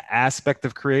this is an aspect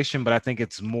of creation, but I think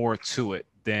it's more to it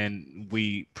than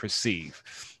we perceive.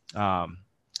 Um,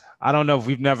 I don't know if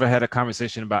we've never had a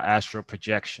conversation about astral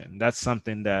projection. That's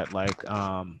something that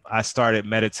I started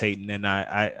meditating, and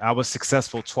I was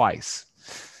successful twice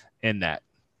in that.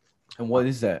 And what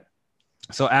is that?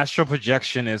 So astral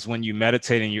projection is when you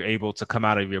meditate and you're able to come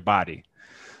out of your body.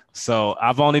 So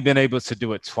I've only been able to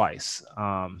do it twice,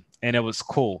 and it was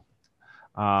cool.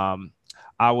 Um,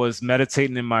 I was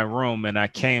meditating in my room, and I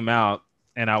came out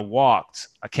and I walked.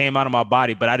 I came out of my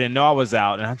body, but I didn't know I was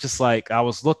out. And I'm just like, I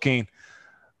was looking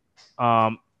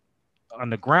um, on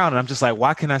the ground, and I'm just like,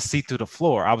 why can I see through the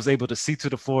floor? I was able to see through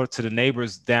the floor to the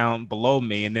neighbors down below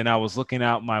me, and then I was looking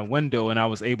out my window, and I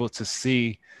was able to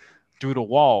see through the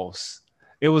walls.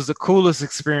 It was the coolest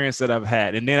experience that I've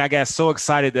had. And then I got so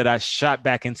excited that I shot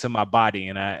back into my body,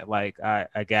 and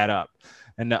I got up.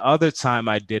 And the other time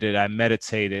I did it, I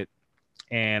meditated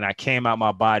and I came out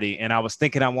my body, and I was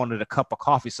thinking I wanted a cup of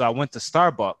coffee. So I went to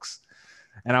Starbucks,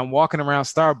 and I'm walking around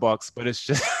Starbucks, but it's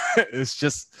just it's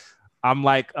just I'm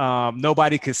like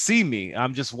nobody could see me.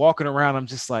 I'm just walking around. I'm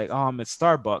just like, oh, I'm at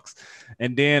Starbucks.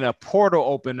 And then a portal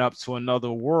opened up to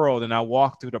another world, and I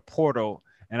walked through the portal,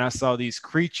 and I saw these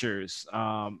creatures.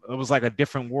 It was like a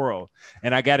different world,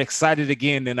 and I got excited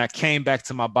again. And I came back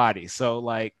to my body. So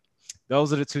like,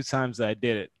 those are the two times that I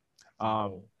did it,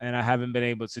 and I haven't been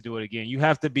able to do it again. You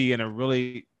have to be in a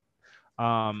really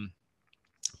um,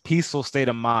 peaceful state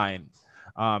of mind,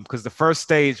 because the first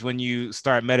stage, when you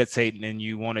start meditating and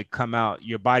you want to come out,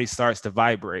 your body starts to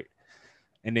vibrate,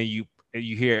 and then you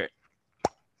hear,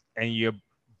 and your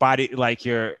body, like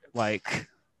you're like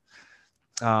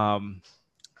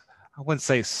I wouldn't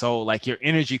say soul, like your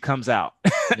energy comes out.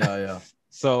 Yeah, yeah.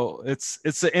 So it's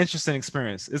an interesting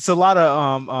experience. It's a lot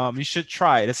of you should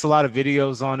try it. It's a lot of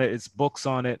videos on it. It's books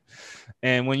on it.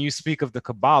 And when you speak of the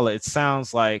Kabbalah, it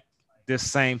sounds like this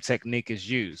same technique is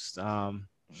used. Wow.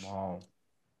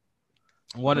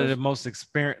 One of That's the most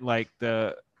experience, like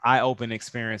the eye-opening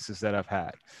experiences that I've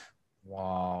had.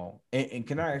 wow. And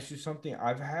can I ask you something?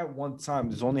 I've had one time,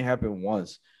 this only happened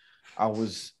once. I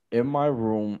was in my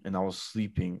room and I was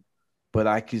sleeping, but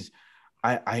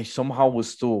I somehow was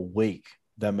still awake.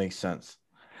 That makes sense.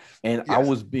 And Yes.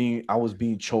 I was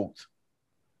being choked.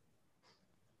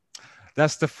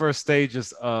 That's the first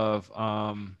stages of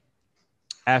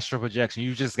astral projection.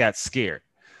 You just got scared.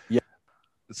 Yeah.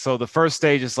 So the first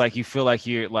stage is like you feel like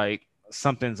you're like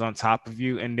something's on top of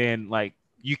you, and then like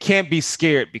you can't be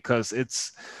scared because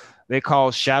it's they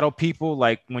call shadow people.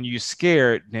 Like when you're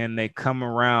scared, then they come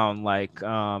around like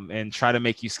and try to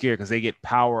make you scared because they get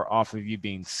power off of you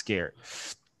being scared.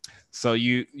 So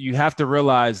you have to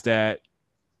realize that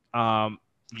um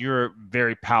you're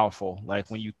very powerful. Like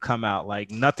when you come out,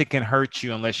 like nothing can hurt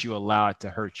you unless you allow it to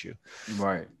hurt you.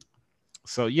 Right.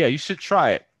 So yeah, you should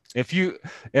try it. If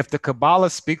the Kabbalah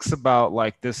speaks about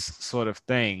like this sort of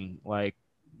thing, like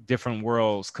different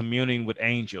worlds, communing with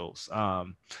angels,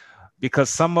 because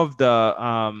some of the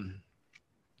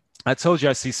I told you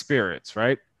I see spirits,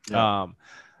 right? Yeah.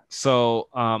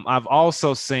 Um, I've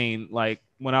also seen like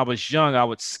when I was young, I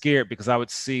was scared because I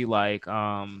would see like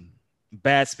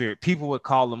bad spirit. People would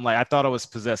call them like I thought I was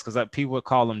possessed because people would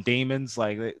call them demons,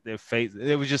 like their face.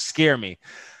 It would just scare me.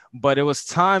 But it was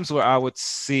times where I would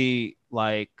see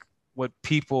like what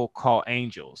people call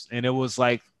angels, and it was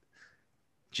like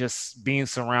just being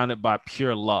surrounded by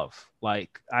pure love.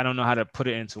 Like I don't know how to put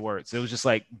it into words. It was just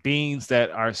like beings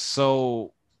that are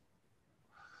so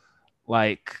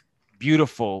like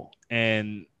beautiful,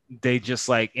 and they just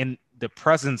like in the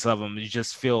presence of them, you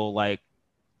just feel like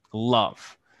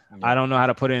love. I Yeah. don't know how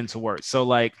to put it into words. So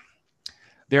like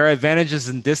there are advantages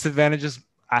and disadvantages.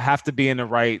 I have to be in the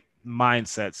right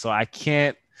mindset. So I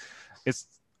can't, it's,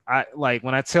 I like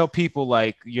when I tell people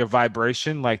like your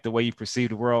vibration, like the way you perceive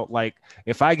the world, like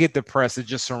if I get depressed, it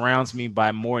just surrounds me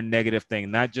by more negative things,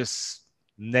 not just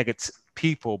negative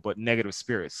people, but negative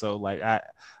spirits. So like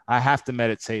I have to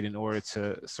meditate in order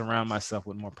to surround myself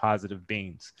with more positive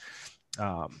beings.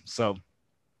 So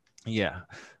yeah.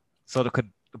 So the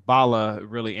Kabbalah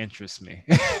really interests me.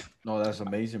 No, that's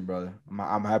amazing, brother.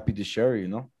 I'm happy to share, you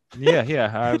know. Yeah,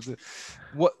 yeah.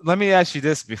 What? Let me ask you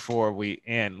this before we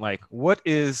end. Like, what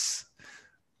is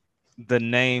the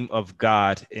name of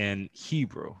God in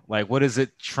Hebrew? Like, what does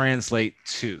it translate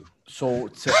to? So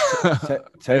If you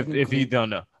technically, don't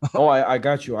know. oh, I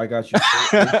got you. I got you.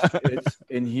 So it's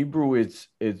in Hebrew, it's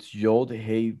Yod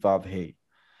Hey Vav Hey.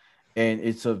 And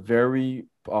it's a very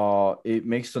it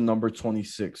makes the number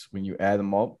 26 when you add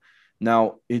them up.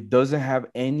 Now it doesn't have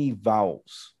any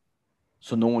vowels,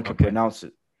 so no one can Okay. pronounce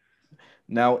it.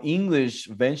 Now English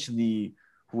eventually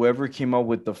whoever came up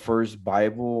with the first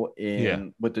Bible Yeah.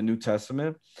 in with the New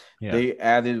Testament, Yeah. they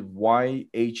added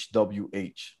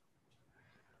YHWH.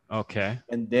 Okay.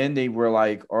 And then they were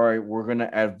like, all right, we're gonna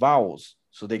add vowels.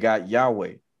 So they got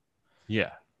Yahweh.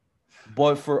 Yeah.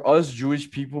 But for us Jewish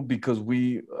people, because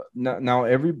we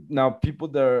now people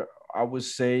that I would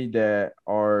say that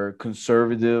are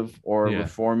conservative or Yeah.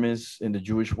 reformists in the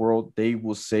Jewish world, they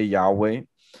will say Yahweh.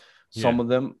 Yeah. Some of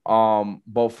them,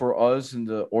 but for us in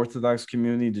the Orthodox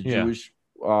community, the Yeah. Jewish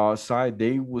side,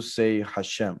 they will say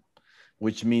Hashem,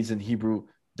 which means in Hebrew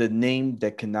the name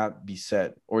that cannot be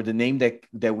said, or the name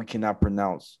that we cannot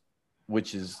pronounce,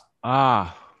 which is,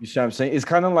 Ah. you see what I'm saying? It's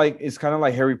kind of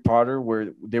like Harry Potter,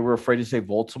 where they were afraid to say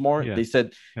Voldemort. Yeah. They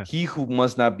said Yeah. he who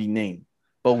must not be named,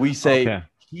 but we say Okay.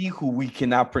 he who we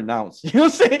cannot pronounce. You know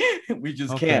what I'm saying? We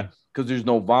just can't Okay. because there's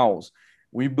no vowels.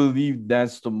 We believe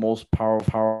that's the most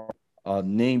powerful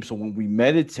name. So when we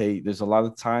meditate, there's a lot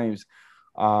of times,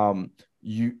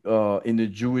 you in the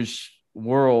Jewish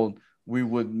world, we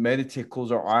would meditate,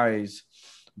 close our eyes,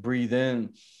 breathe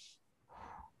in,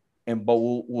 and but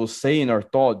we'll say in our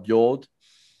thought, Yod,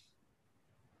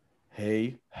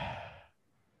 hey,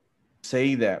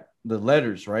 say that the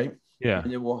letters, right? Yeah.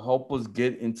 And it will help us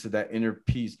get into that inner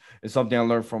peace. It's something I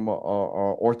learned from a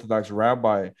Orthodox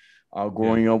rabbi Yeah.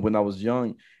 growing up when I was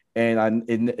young, and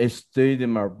it stayed in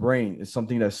my brain. It's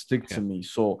something that stick to Yeah. me.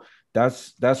 So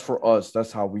that's for us.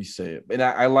 That's how we say it, and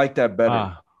I like that better.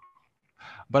 Ah.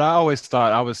 But I always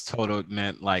thought I was told it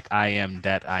meant like I am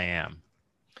that I am.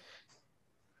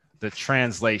 The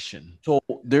translation. So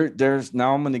there's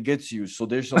now I'm gonna get to you. So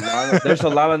there's a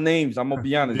lot of names. I'm gonna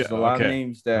be honest. Yeah. There's a lot of Okay.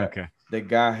 names that Okay.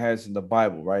 God has in the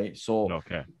Bible, right? So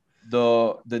Okay.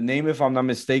 the name, if I'm not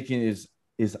mistaken, is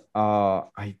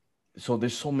I so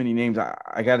there's so many names.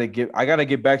 I gotta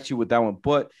get back to you with that one.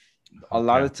 But a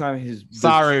lot Okay. of time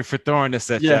Sorry for throwing this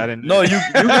at you. I yeah, didn't. no, you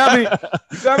got me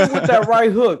with that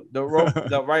right hook, the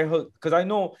right hook, because I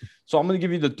know. So I'm gonna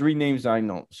give you the three names I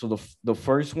know. So the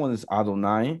first one is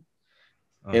Adonai,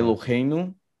 Uh-huh.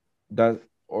 Eloheinu, that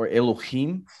or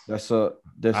Elohim. That's I've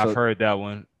a heard that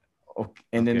one. okay.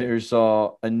 And then Okay. there's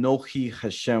Anochi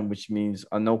Hashem, which means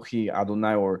Anochi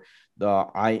Adonai, or the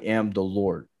I am the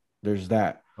Lord. There's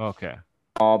that. Okay.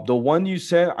 The one you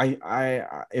said,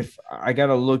 if I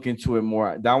gotta look into it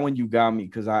more. That one you got me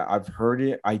because I've heard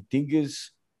it. I think it's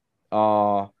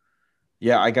uh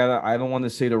yeah. I don't want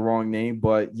to say the wrong name,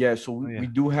 but yeah. So Oh, we yeah.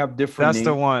 do have different That's the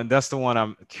names. one. That's the one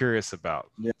I'm curious about.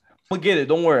 Yeah, I'm gonna get it.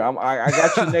 Don't worry. I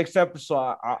got you next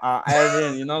episode. I add it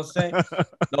in. You know what I'm saying?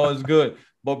 No, it's good.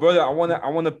 But brother, I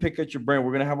wanna pick at your brain.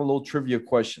 We're gonna have a little trivia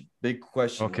question, big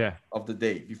question Okay. of the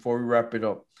day before we wrap it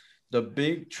up. The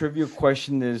big trivia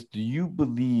question is: do you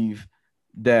believe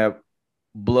that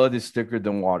blood is thicker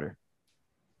than water,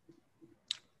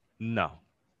 No,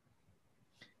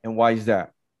 and why is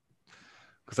that?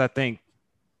 because I think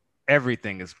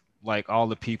everything is like all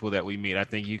the people that we meet. I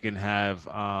think you can have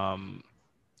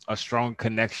a strong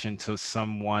connection to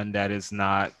someone that is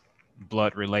not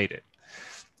blood related.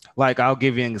 Like I'll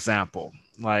give you an example.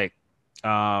 Like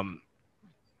um,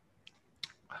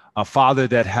 a father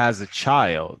that has a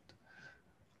child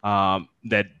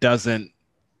that doesn't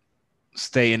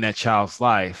stay in that child's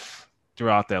life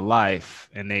throughout their life,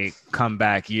 and they come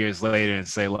back years later and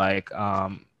say like,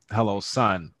 hello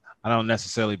son. I don't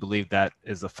necessarily believe that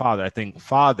is a father. I think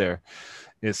father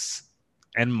is,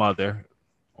 and mother,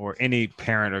 or any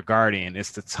parent or guardian,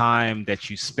 it's the time that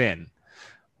you spend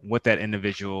with that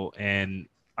individual and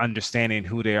understanding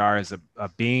who they are as a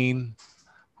being,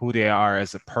 who they are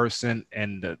as a person,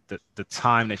 and the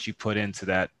time that you put into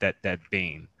that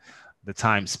being, the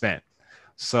time spent.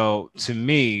 So to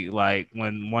me, like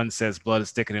when one says blood is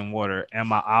thicker than water,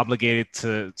 am I obligated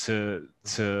to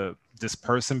this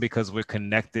person because we're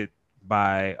connected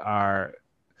by our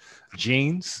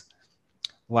genes?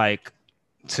 Like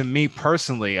to me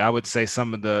personally, I would say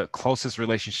some of the closest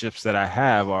relationships that I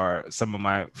have are some of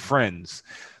my friends,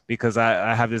 because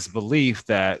I have this belief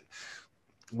that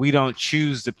we don't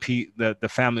choose the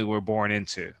family we're born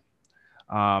into.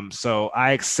 So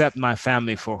I accept my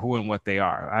family for who and what they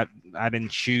are. I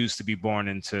didn't choose to be born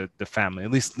into the family,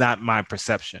 at least not my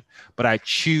perception, but I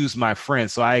choose my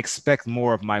friends. So I expect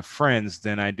more of my friends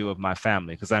than I do of my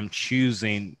family because I'm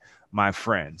choosing my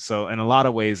friends. So in a lot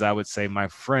of ways, I would say my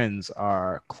friends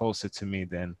are closer to me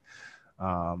than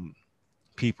um,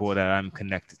 people that I'm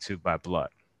connected to by blood.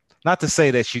 Not to say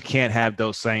that you can't have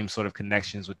those same sort of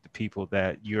connections with the people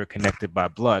that you're connected by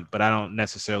blood, but I don't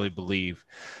necessarily believe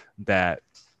that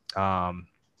um,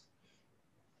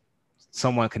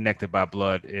 someone connected by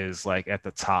blood is like at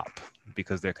the top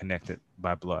because they're connected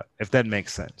by blood, if that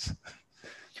makes sense.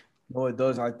 No, it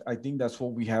does. I think that's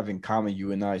what we have in common,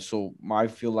 you and I. So I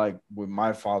feel like with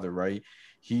my father, right?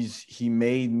 He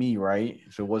made me, right?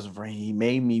 If it wasn't for him, he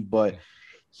made me, but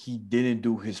he didn't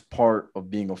do his part of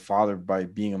being a father by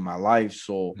being in my life.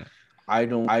 So Yeah. I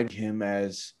don't like him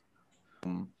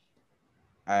um,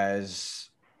 as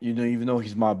even though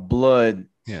he's my blood,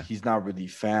 Yeah. he's not really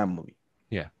family.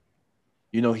 Yeah.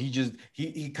 He just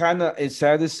he kind of, it's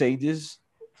sad to say this,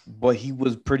 but he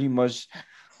was pretty much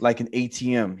like an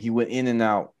ATM. He went in and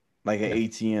out like an Yeah.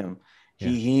 ATM. Yeah.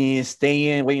 He didn't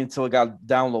stay in, wait until it got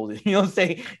downloaded. You know what I'm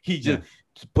saying? He Yeah.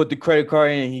 just put the credit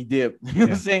card in and he dipped. You know what I'm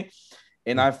Yeah. saying?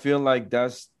 And Yeah. I feel like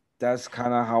that's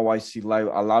kind of how I see life.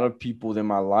 A lot of people in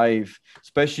my life,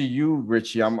 especially you,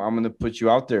 Richie, I'm gonna put you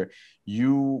out there.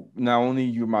 You, not only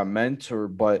you're my mentor,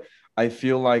 but I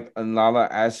feel like in a lot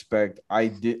of aspect, I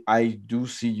do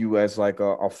see you as like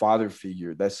a father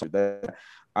figure. That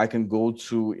I can go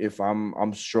to if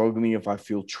I'm struggling, if I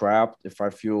feel trapped, if I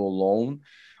feel alone.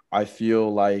 I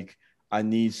feel like I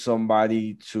need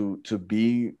somebody to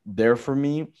be there for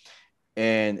me.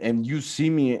 And you see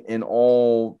me in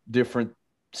all different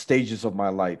stages of my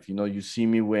life. You see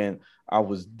me when I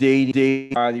was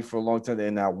dating somebody for a long time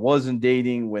and I wasn't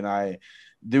dating, when I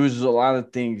there was a lot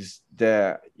of things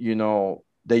that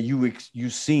that you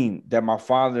seen that my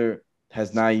father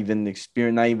has not even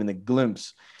experienced, not even a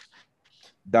glimpse.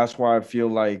 That's why I feel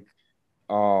like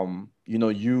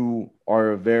you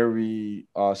are a very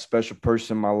special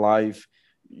person in my life.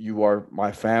 You are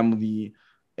my family,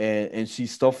 and see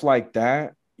stuff like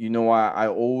that. I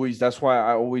always, that's why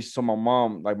I always tell my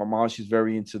mom, like my mom, she's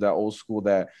very into that old school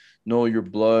that no, your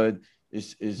blood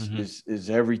is is Mm-hmm. is is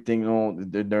everything. No,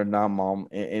 they're not, mom,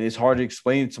 and it's hard to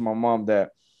explain to my mom that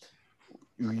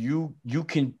you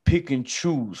can pick and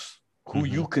choose who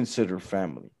Mm-hmm. you consider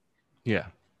family Yeah.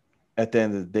 at the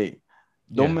end of the day.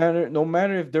 Yeah. No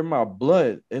matter if they're my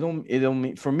blood, it don't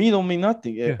mean, for me, it don't mean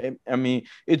nothing. Yeah. I mean,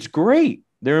 it's great.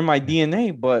 They're in my Yeah.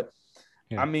 DNA, but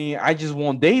Yeah. I mean, I just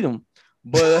won't date them.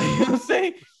 But you know what I'm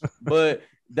saying? But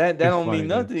that You're don't mean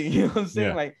funny, dude. nothing. You know what I'm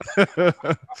saying? Yeah. Like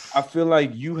I feel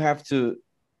like you have to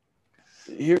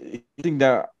hear think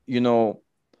that, even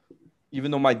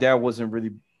though my dad wasn't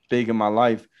really big in my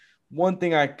life, one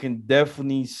thing I can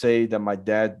definitely say that my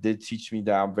dad did teach me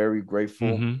that I'm very grateful.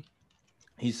 Mm-hmm.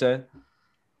 He said,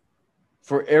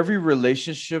 for every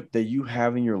relationship that you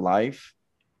have in your life,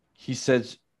 he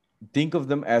says, think of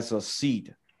them as a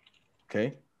seed.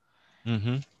 Okay.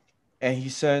 Mm-hmm. And he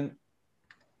said,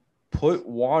 put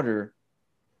water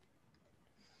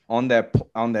on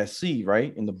that seed,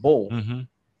 right? In the bowl. Mm-hmm.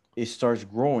 It starts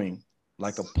growing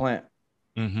like a plant.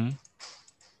 Mm-hmm.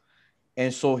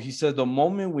 And so he said, the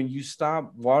moment when you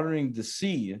stop watering the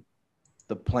seed,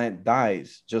 the plant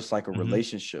dies, just like a Mm-hmm.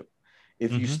 relationship.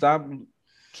 If you Mm-hmm. stop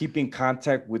keeping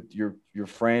contact with your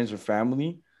friends or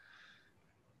family,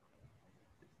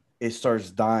 it starts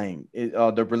dying.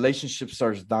 The relationship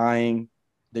starts dying.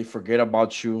 They forget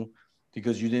about you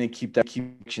because you didn't keep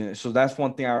so that's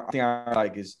one thing I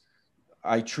like is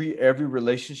I treat every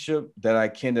relationship that I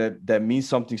can, that means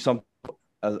something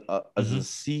as Mm-hmm. a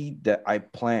seed that I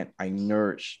plant, I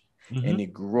nourish, Mm-hmm. and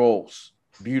it grows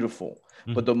beautiful.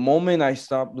 Mm-hmm. But the moment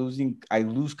I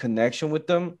lose connection with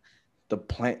them, the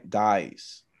plant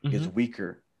dies, gets Mm-hmm.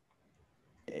 weaker,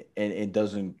 and it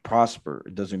doesn't prosper,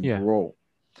 it doesn't Yeah. grow.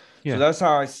 So Yeah. that's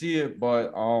how I see it.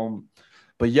 But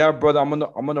yeah, brother, I'm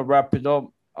gonna wrap it up.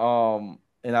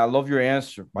 And I love your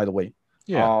answer, by the way.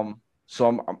 Yeah. So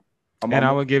And I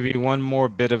I'm would give you one more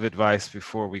bit of advice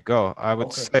before we go. I would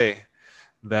okay. say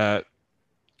that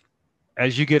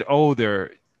as you get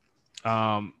older,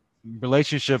 um,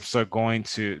 relationships are going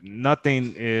to,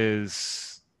 nothing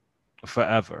is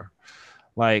forever.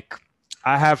 Like,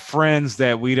 I have friends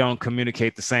that we don't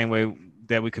communicate the same way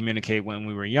that we communicate when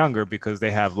we were younger because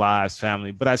they have lives,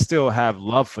 family, but I still have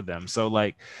love for them. So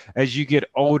like as you get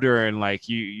older and like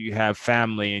you have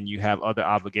family and you have other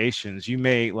obligations, you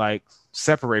may like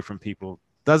separate from people.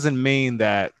 Doesn't mean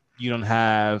that you don't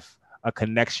have a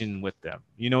connection with them.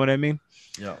 You know what I mean?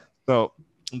 Yeah. So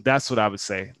that's what I would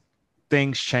say.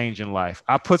 Things change in life.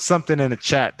 I put something in the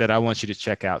chat that I want you to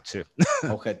check out too.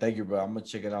 Okay, thank you, bro. I'm gonna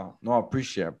check it out. No, I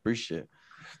appreciate.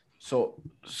 So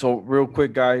real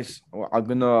quick, guys, I'm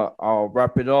gonna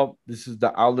wrap it up. This is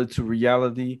the Outlet to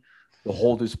Reality, the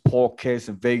Holders podcast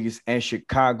in Vegas and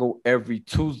Chicago every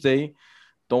Tuesday.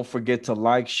 Don't forget to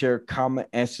like, share, comment,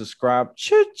 and subscribe.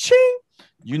 Cha-ching!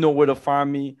 You know where to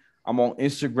find me. I'm on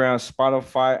Instagram,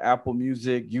 Spotify, Apple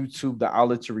Music, YouTube, the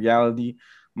Outlet to Reality.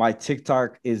 My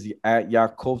TikTok is at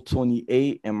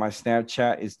Yakov28, and my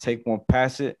Snapchat is Take One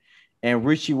Pass It. And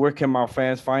Richie, where can my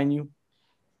fans find you?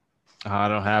 I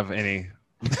don't have any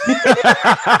He's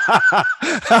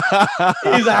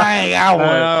like, I ain't got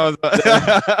one.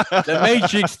 The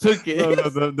Matrix took it.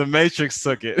 The Matrix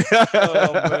took it.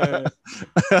 Oh man,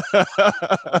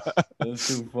 that's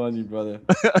too funny, brother.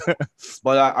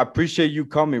 But I appreciate you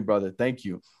coming, brother. Thank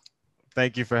you.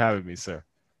 Thank you for having me, sir.